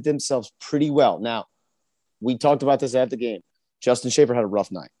equipped themselves pretty well. Now, we talked about this at the game. Justin Schaefer had a rough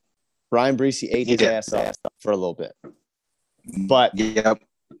night. Brian Breesy ate his ass up for a little bit. But yep,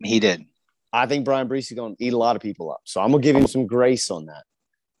 he did. I think Brian Breesy going to eat a lot of people up. So I'm going to give him some grace on that.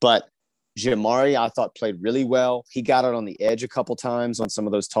 But Jamari, I thought, played really well. He got it on the edge a couple times on some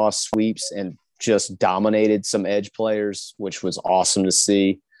of those toss sweeps and just dominated some edge players, which was awesome to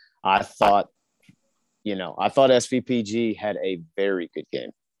see. I thought SVPG had a very good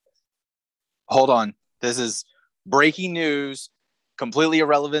game. Hold on. This is breaking news, completely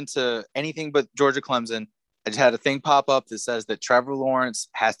irrelevant to anything but Georgia Clemson. I just had a thing pop up that says that Trevor Lawrence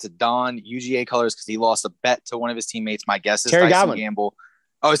has to don UGA colors because he lost a bet to one of his teammates. My guess is Terry Tyson Godwin. Gamble.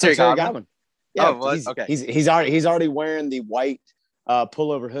 Oh, it's Terry Godwin. Yeah, okay. he's already wearing the white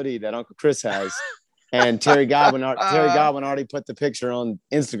pullover hoodie that Uncle Chris has. And Terry Godwin already put the picture on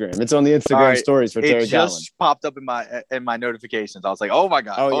Instagram. It's on the Instagram stories for Terry Godwin. It just popped up in my notifications. I was like, oh my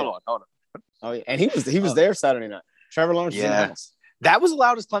God, hold on. Oh yeah, and he was there Saturday night. Trevor Lawrence was in the house. That was as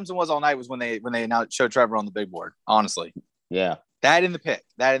loud as Clemson was all night. Was when they showed Trevor on the big board. Honestly, yeah, that in the pick,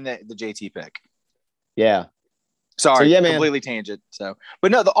 that in the JT pick. Yeah, sorry, so, man. Completely tangent. So,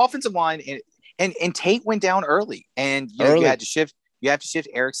 but no, the offensive line and Tate went down early, and you had to shift. You have to shift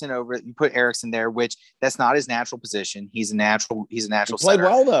Erickson over. You put Erickson there, which that's not his natural position. He's a natural. He played center.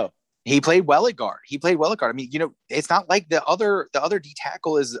 Well though. He played well at guard. I mean, it's not like the other D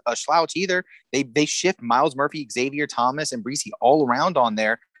tackle is a slouch either. They shift Miles Murphy, Xavier Thomas, and Breesy all around on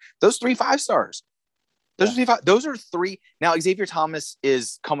there. Those 3 5-stars. Those are three. Now Xavier Thomas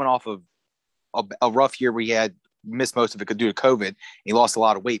is coming off of a rough year where he had missed most of it due to COVID. He lost a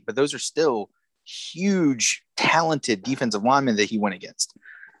lot of weight, but those are still huge, talented defensive linemen that he went against.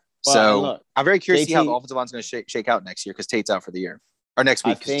 Well, so look, I'm very curious to see how the offensive line is going to shake out next year because Tate's out for the year. Or next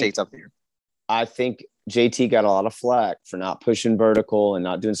week because Tate's out for the year. I think JT got a lot of flack for not pushing vertical and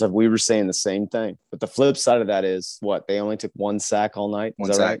not doing stuff. We were saying the same thing. But the flip side of that is what? They only took 1 sack all night?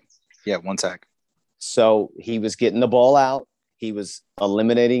 Is that right? Yeah, 1 sack. So he was getting the ball out. He was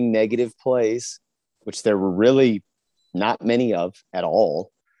eliminating negative plays, which there were really not many of at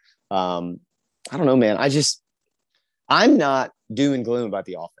all. I don't know, man. I'm not doom and gloom about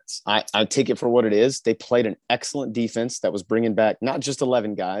the offense. I take it for what it is. They played an excellent defense that was bringing back not just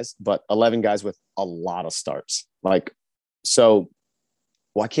 11 guys, but 11 guys with a lot of starts. So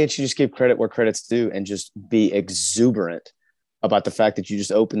why can't you just give credit where credit's due and just be exuberant about the fact that you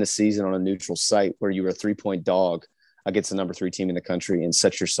just opened the season on a neutral site where you were a 3-point dog against the number 3 team in the country and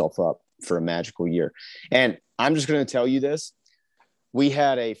set yourself up for a magical year? And I'm just going to tell you this. We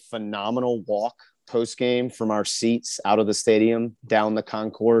had a phenomenal walk post game from our seats out of the stadium down the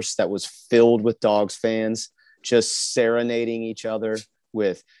concourse that was filled with Dawgs fans, just serenading each other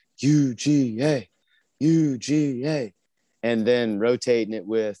with UGA, and then rotating it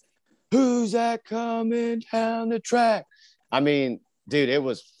with who's that coming down the track? I mean, dude, it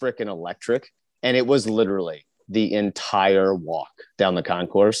was freaking electric. And it was literally the entire walk down the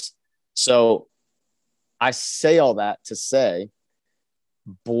concourse. So I say all that to say,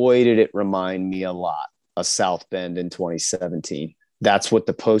 boy, did it remind me a lot of South Bend in 2017. That's what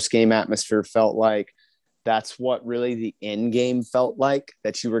the post-game atmosphere felt like. That's what really the end game felt like,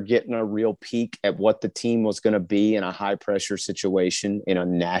 that you were getting a real peek at what the team was going to be in a high-pressure situation in a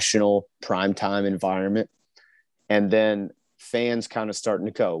national primetime environment. And then fans kind of starting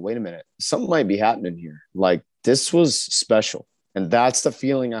to go, wait a minute, something might be happening here. Like, this was special. And that's the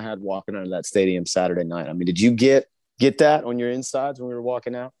feeling I had walking out of that stadium Saturday night. I mean, did you get that on your insides when we were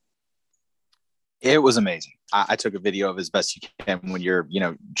walking out? It was amazing. I took a video of as best you can when you're,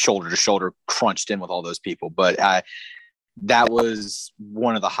 shoulder to shoulder crunched in with all those people. But that was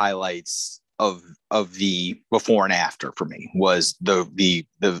one of the highlights of the before and after for me was the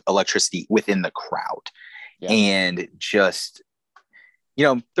electricity within the crowd. Yeah. And just,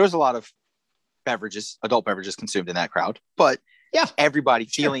 there was a lot of adult beverages consumed in that crowd, but everybody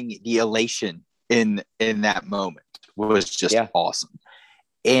feeling the elation in that moment was just awesome.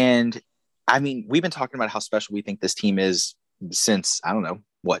 And I mean, we've been talking about how special we think this team is since, I don't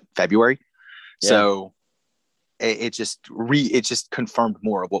know, February. Yeah. So it just confirmed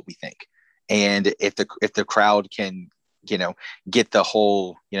more of what we think. And if the crowd can, get the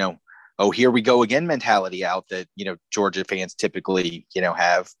whole, oh, here we go again mentality out that, Georgia fans typically,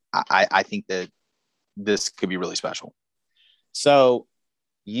 have, I think that this could be really special. So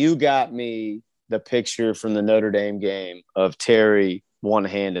you got me the picture from the Notre Dame game of Terry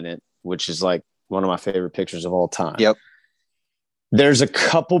one-handing it, which is like one of my favorite pictures of all time. Yep. There's a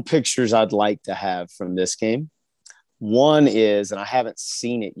couple pictures I'd like to have from this game. One is, and I haven't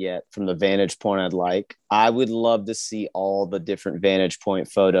seen it yet from the vantage point I would love to see all the different vantage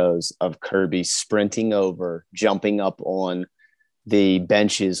point photos of Kirby sprinting over, jumping up on the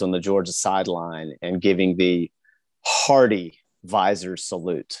benches on the Georgia sideline and giving the hearty visor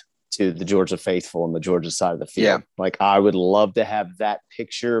salute to the Georgia faithful on the Georgia side of the field. Yeah. Like, I would love to have that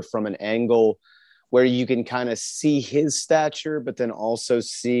picture from an angle where you can kind of see his stature, but then also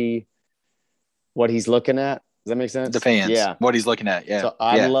see what he's looking at. Does that make sense? The fans. Yeah. What he's looking at. Yeah. So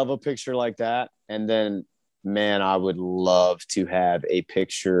I'd love a picture like that. And then, man, I would love to have a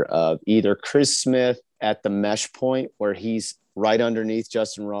picture of either Chris Smith at the mesh point where he's right underneath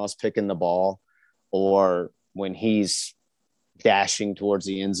Justin Ross picking the ball, or when he's dashing towards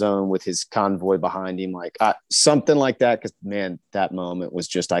the end zone with his convoy behind him, something like that. Because, man, that moment was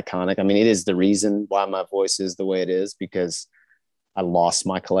just iconic. I mean, it is the reason why my voice is the way it is, because I lost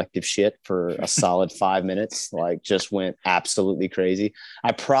my collective shit for a solid 5 minutes, like just went absolutely crazy.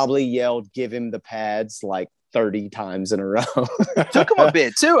 I probably yelled, give him the pads like 30 times in a row. Took him a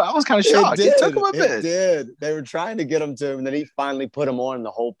bit too. I was kind of shocked. It took him a bit. It did. They were trying to get him to him, and then he finally put him on. And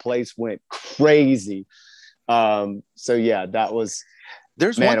the whole place went crazy. So yeah, that was.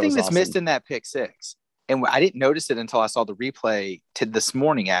 There's one thing that's awesome. missed in that pick six, and I didn't notice it until I saw the replay this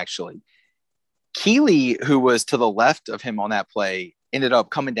morning. Actually, Keeley, who was to the left of him on that play, ended up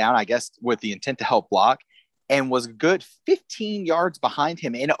coming down, I guess, with the intent to help block, and was good 15 yards behind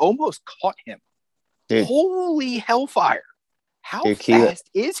him and almost caught him. Dude. Holy hellfire. How fast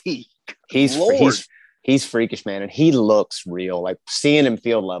is he? He's freakish, man. And he looks real. Like seeing him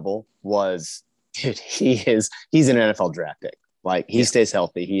field level was, dude, he's an NFL draft pick. Like he stays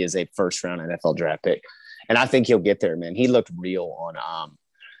healthy. He is a first round NFL draft pick. And I think he'll get there, man. He looked real on,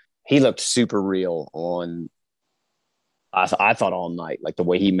 he looked super real on, I thought all night, like the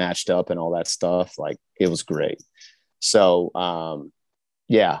way he matched up and all that stuff. Like it was great. So,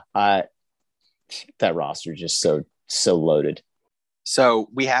 yeah, that roster just so loaded. So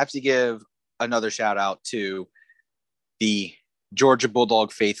we have to give another shout out to the Georgia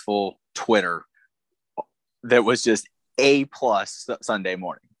Bulldog faithful Twitter that was just A+ Sunday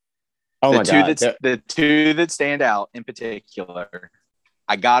morning. Oh my God. The two that stand out in particular.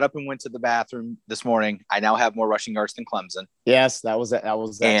 I got up and went to the bathroom this morning. I now have more rushing yards than Clemson. Yes, that was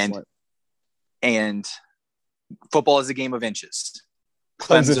excellent. And football is a game of inches.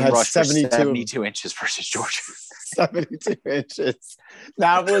 Clemson had rushed 72 inches versus Georgia. 72 inches.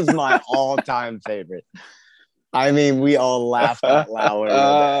 That was my all-time favorite. I mean, we all laughed out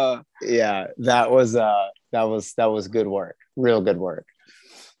loud. Yeah, that was good work. Real good work.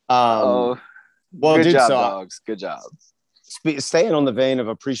 Well, good job, Dawgs. Good job. Staying on the vein of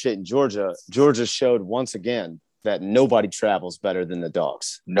appreciating Georgia, Georgia showed once again that nobody travels better than the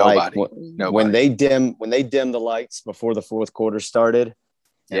Dogs. Nobody. Nobody. When they dim the lights before the fourth quarter started,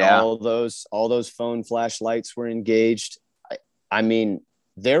 and all those phone flashlights were engaged. I mean,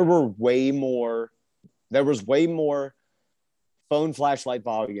 there was way more phone flashlight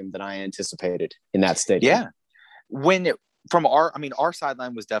volume than I anticipated in that stadium. Yeah. Our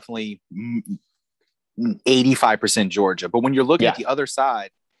sideline was definitely 85% Georgia, but when you're looking at the other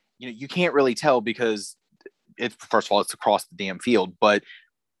side, you can't really tell because first of all, it's across the damn field, but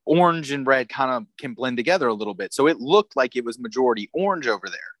orange and red kind of can blend together a little bit. So it looked like it was majority orange over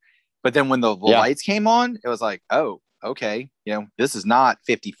there. But then when the lights came on, it was like, oh, okay. This is not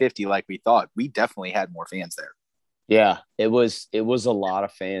 50-50 like we thought. We definitely had more fans there. Yeah, it was a lot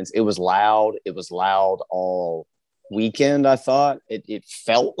of fans. It was loud. It was loud all weekend. I thought it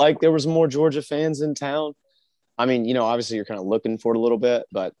felt like there was more Georgia fans in town. I mean, obviously you're kind of looking for it a little bit,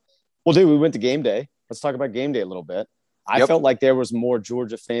 but we went to game day. Let's talk about game day a little bit. I felt like there was more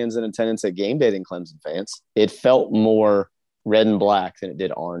Georgia fans in attendance at game day than Clemson fans. It felt more red and black than it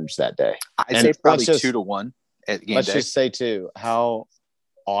did orange that day. I'd say probably 2-1 at game day. Let's just say too, how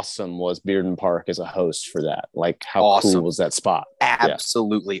awesome was Bearden Park as a host for that? Like how cool was that spot?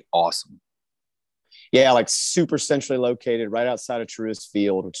 Absolutely awesome. Yeah, like super centrally located right outside of Truist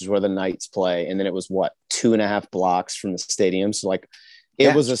Field, which is where the Knights play. And then it was 2.5 blocks from the stadium. So like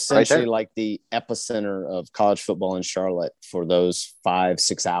it was essentially like the epicenter of college football in Charlotte for those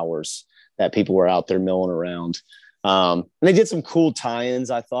 5-6 hours that people were out there milling around. And they did some cool tie-ins,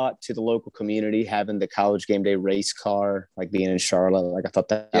 I thought, to the local community, having the College Game Day race car, like being in Charlotte. Like I thought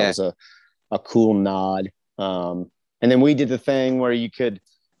that was a cool nod. And then we did the thing where you could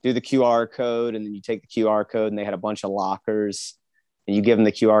do the QR code, and then you take the QR code, and they had a bunch of lockers, and you give them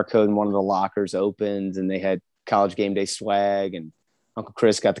the QR code, and one of the lockers opens, and they had College Game Day swag, and Uncle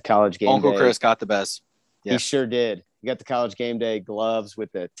Chris got the College Game Day. Uncle Chris got the best. Yeah. He sure did. He got the College Game Day gloves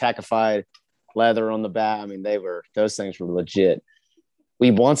with the tackified leather on the back. I mean, those things were legit. We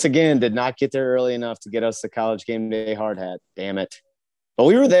once again did not get there early enough to get us the College Game Day hard hat. Damn it. But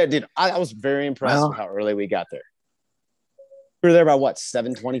we were there, dude. I was very impressed with how early we got there. We were there about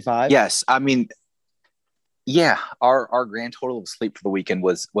 7:25? Yes. I mean, our grand total of sleep for the weekend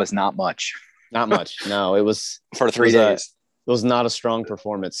was not much. Not much. No, it was for 3 days. It was not a strong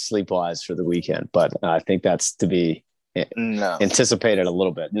performance sleep-wise for the weekend, but I think that's to be anticipated a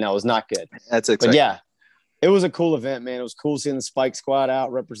little bit. No, it was not good. That's exciting. But yeah, it was a cool event, man. It was cool seeing the Spike Squad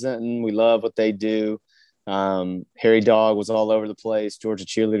out representing. We love what they do. Harry Dog was all over the place. Georgia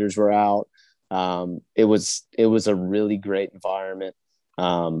cheerleaders were out. It was a really great environment.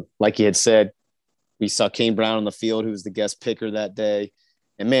 Like you had said, we saw Kane Brown on the field, who was the guest picker that day.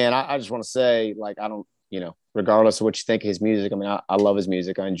 And man, I just want to say, like, I don't, regardless of what you think of his music, I mean, I love his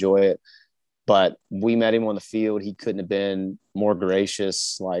music. I enjoy it. but we met him on the field. He couldn't have been more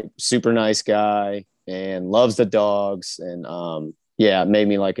gracious, like super nice guy, and loves the Dawgs. And it made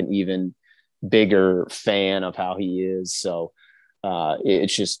me like an even bigger fan of how he is. So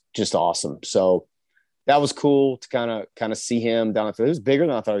it's just awesome. So that was cool to kind of see him down the field. He was bigger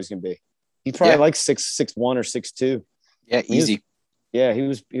than I thought he was going to be. He's probably like 6'1" or 6'2". Yeah, easy.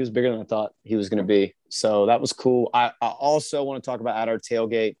 He was bigger than I thought he was going to be. So that was cool. I also want to talk about at our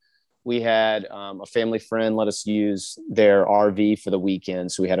tailgate. We had a family friend let us use their RV for the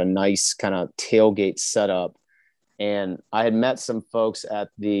weekend. So we had a nice kind of tailgate setup. And I had met some folks at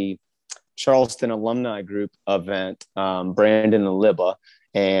the Charleston alumni group event, Brandon and Libba,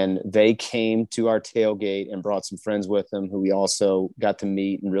 and they came to our tailgate and brought some friends with them who we also got to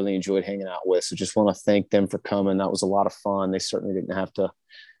meet and really enjoyed hanging out with. So just want to thank them for coming. That was a lot of fun. They certainly didn't have to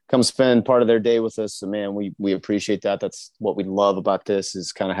come spend part of their day with us. So man, we appreciate that. That's what we love about this,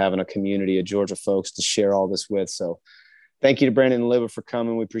 is kind of having a community of Georgia folks to share all this with. So thank you to Brandon and Libba for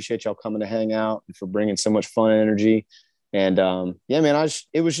coming. We appreciate y'all coming to hang out and for bringing so much fun and energy. And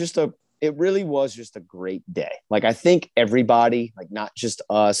it really was just a great day. Like, I think everybody, like not just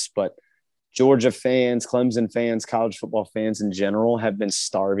us, but Georgia fans, Clemson fans, college football fans in general have been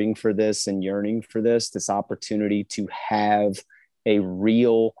starving for this and yearning for this opportunity to have a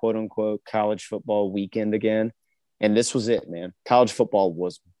real quote unquote college football weekend again. And this was it, man. College football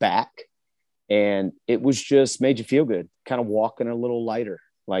was back, and it was just made you feel good, kind of walking a little lighter.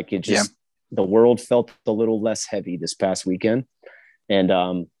 Like the world felt a little less heavy this past weekend.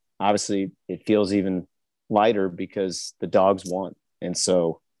 And obviously it feels even lighter because the Dawgs won. And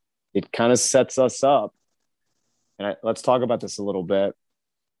so it kind of sets us up. And let's talk about this a little bit.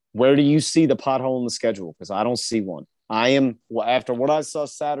 Where do you see the pothole in the schedule? Because I don't see one. After what I saw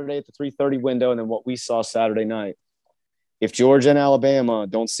Saturday at the 3:30 window and then what we saw Saturday night, if Georgia and Alabama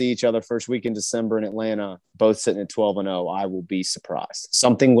don't see each other first week in December in Atlanta, both sitting at 12-0, I will be surprised.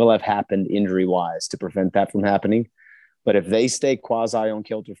 Something will have happened injury-wise to prevent that from happening. But if they stay quasi on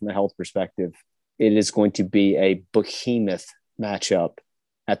kilter from a health perspective, it is going to be a behemoth matchup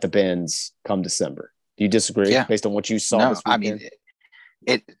at the Benz come December. Do you disagree based on what you saw this weekend?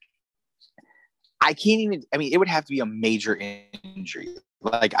 I mean, I can't even – I mean, it would have to be a major injury.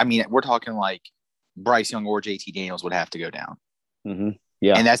 Like, I mean, we're talking like Bryce Young or JT Daniels would have to go down. Mm-hmm.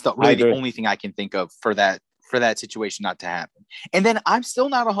 Yeah. And that's the only thing I can think of for that situation not to happen. And then I'm still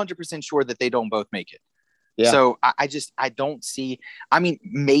not 100% sure that they don't both make it. Yeah. So I don't see. I mean,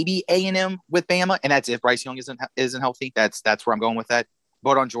 maybe A&M with Bama, and that's if Bryce Young isn't healthy. That's where I'm going with that.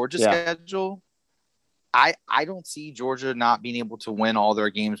 But on Georgia's schedule, I don't see Georgia not being able to win all their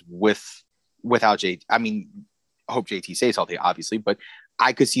games without JT. I mean, I hope JT stays healthy, obviously, but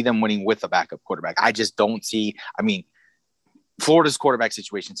I could see them winning with a backup quarterback. I just don't see. I mean, Florida's quarterback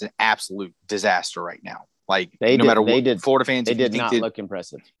situation is an absolute disaster right now. Like, Florida fans, they did not look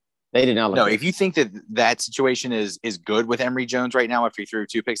impressive. They did not look good. If you think that situation is good with Emory Jones right now after he threw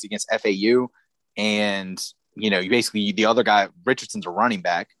 2 picks against FAU, and you basically the other guy, Richardson's a running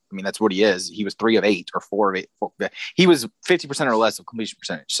back. I mean, that's what he is. He was 3 of 8 or 4 of 8. He was 50% or less of completion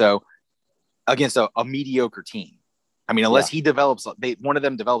percentage. So against a mediocre team, I mean, unless one of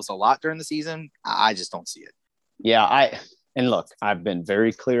them develops a lot during the season, I just don't see it. Yeah, look, I've been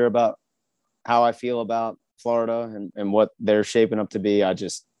very clear about how I feel about Florida and what they're shaping up to be.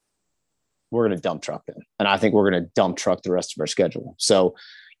 We're going to dump truck them. And I think we're going to dump truck the rest of our schedule. So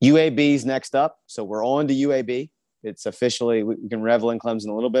UAB's next up. So we're on to UAB. It's officially, we can revel in Clemson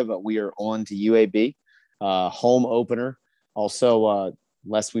a little bit, but we are on to UAB. Home opener. Also,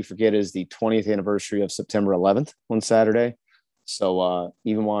 lest we forget, is the 20th anniversary of September 11th on Saturday. So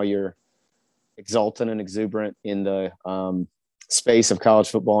even while you're exultant and exuberant in the space of college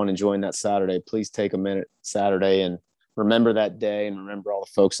football and enjoying that Saturday, please take a minute Saturday and remember that day and remember all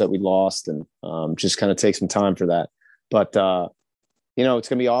the folks that we lost, and just kind of take some time for that. But, it's going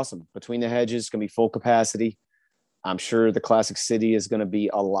to be awesome. Between the Hedges, it's going to be full capacity. I'm sure the Classic City is going to be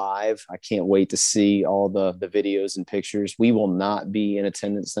alive. I can't wait to see all the videos and pictures. We will not be in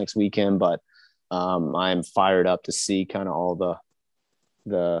attendance next weekend, but I am fired up to see kind of all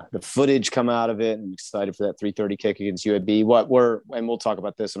the footage come out of it, and excited for that 3:30 kick against UAB. And we'll talk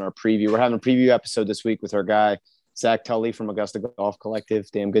about this in our preview. We're having a preview episode this week with our guy, Zach Tully from Augusta Golf Collective.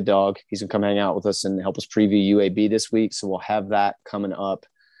 Damn good dog. He's going to come hang out with us and help us preview UAB this week. So we'll have that coming up.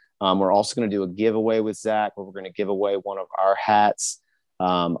 We're also going to do a giveaway with Zach, where we're going to give away one of our hats,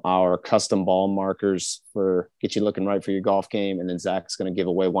 our custom ball markers for get you looking right for your golf game. And then Zach's going to give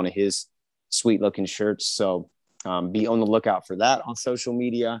away one of his sweet looking shirts. So be on the lookout for that on social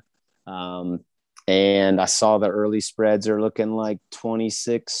media. And I saw the early spreads are looking like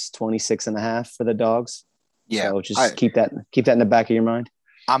 26 and a half for the Dogs. Yeah. So just keep that in the back of your mind.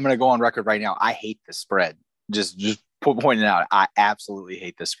 I'm going to go on record right now. I hate the spread. Just pointing out, I absolutely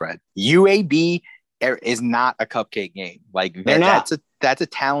hate the spread. UAB is not a cupcake game. Like that's a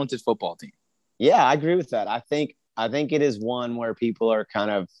talented football team. Yeah, I agree with that. I think it is one where people are kind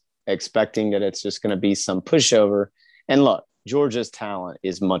of expecting that it's just going to be some pushover. And look, Georgia's talent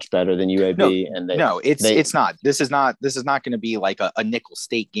is much better than UAB. It's not. This is not going to be like a Nickel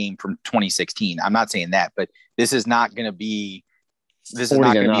State game from 2016. I'm not saying that, but this is not going to be. This is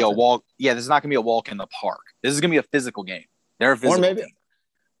not going to be a walk. Yeah, this is not going to be a walk in the park. This is going to be a physical game. They're a physical team.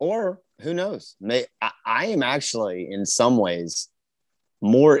 Or who knows? I am actually in some ways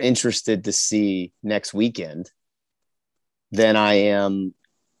more interested to see next weekend than I am,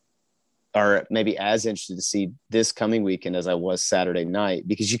 or maybe as interested to see this coming weekend as I was Saturday night,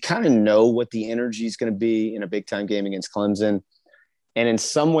 because you kind of know what the energy is going to be in a big time game against Clemson. And in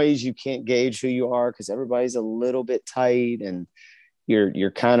some ways you can't gauge who you are because everybody's a little bit tight and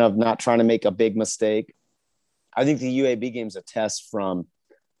you're kind of not trying to make a big mistake. I think the UAB game is a test from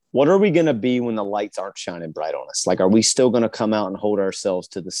what are we going to be when the lights aren't shining bright on us? Like, are we still going to come out and hold ourselves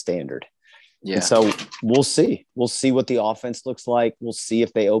to the standard? Yeah. And so we'll see. We'll see what the offense looks like. We'll see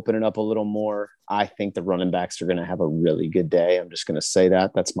if they open it up a little more. I think the running backs are going to have a really good day. I'm just going to say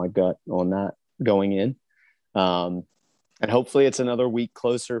that. That's my gut on that going in. And hopefully it's another week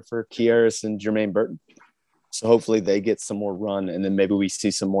closer for Kieris and Jermaine Burton. So hopefully they get some more run, and then maybe we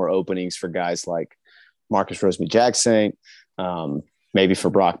see some more openings for guys like Marcus Rosemy-Jackson, maybe for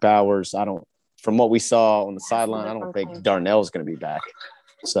Brock Bowers. From what we saw on the sideline, I don't think Darnell's going to be back.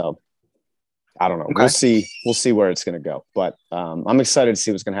 So I don't know. Okay. We'll see where it's going to go. But I'm excited to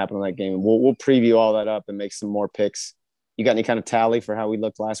see what's going to happen in that game. We'll preview all that up and make some more picks. You got any kind of tally for how we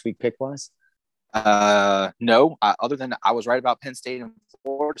looked last week pick-wise? No. Other than I was right about Penn State and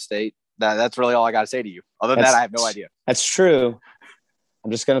Florida State. That's really all I got to say to you. Other than that, I have no idea. That's true. I'm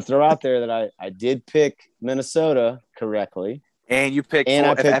just going to throw out there that I did pick Minnesota correctly. And you picked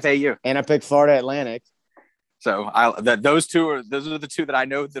FAU. And I picked Florida Atlantic. So those are the two that I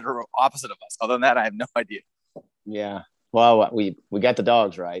know that are opposite of us. Other than that, I have no idea. Yeah. Well, we got the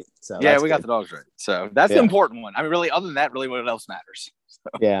Dogs right. So yeah, we got the Dogs right. So that's the important one. I mean, really, other than that, really what else matters? So.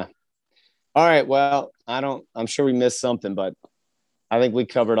 Yeah. All right. Well, I'm sure we missed something, but I think we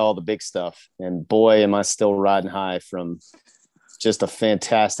covered all the big stuff. And boy, am I still riding high from just a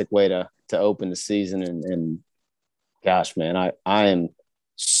fantastic way to open the season. And gosh, man, I am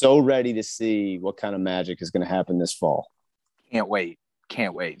so ready to see what kind of magic is going to happen this fall. Can't wait.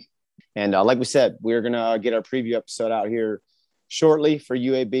 And like we said, we're going to get our preview episode out here shortly for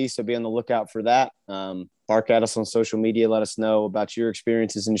UAB. So be on the lookout for that. Bark at us on social media. Let us know about your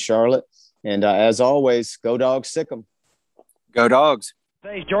experiences in Charlotte. And as always, go Dogs, sick 'em. Go Dogs.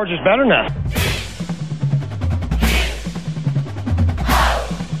 Georgia's better now.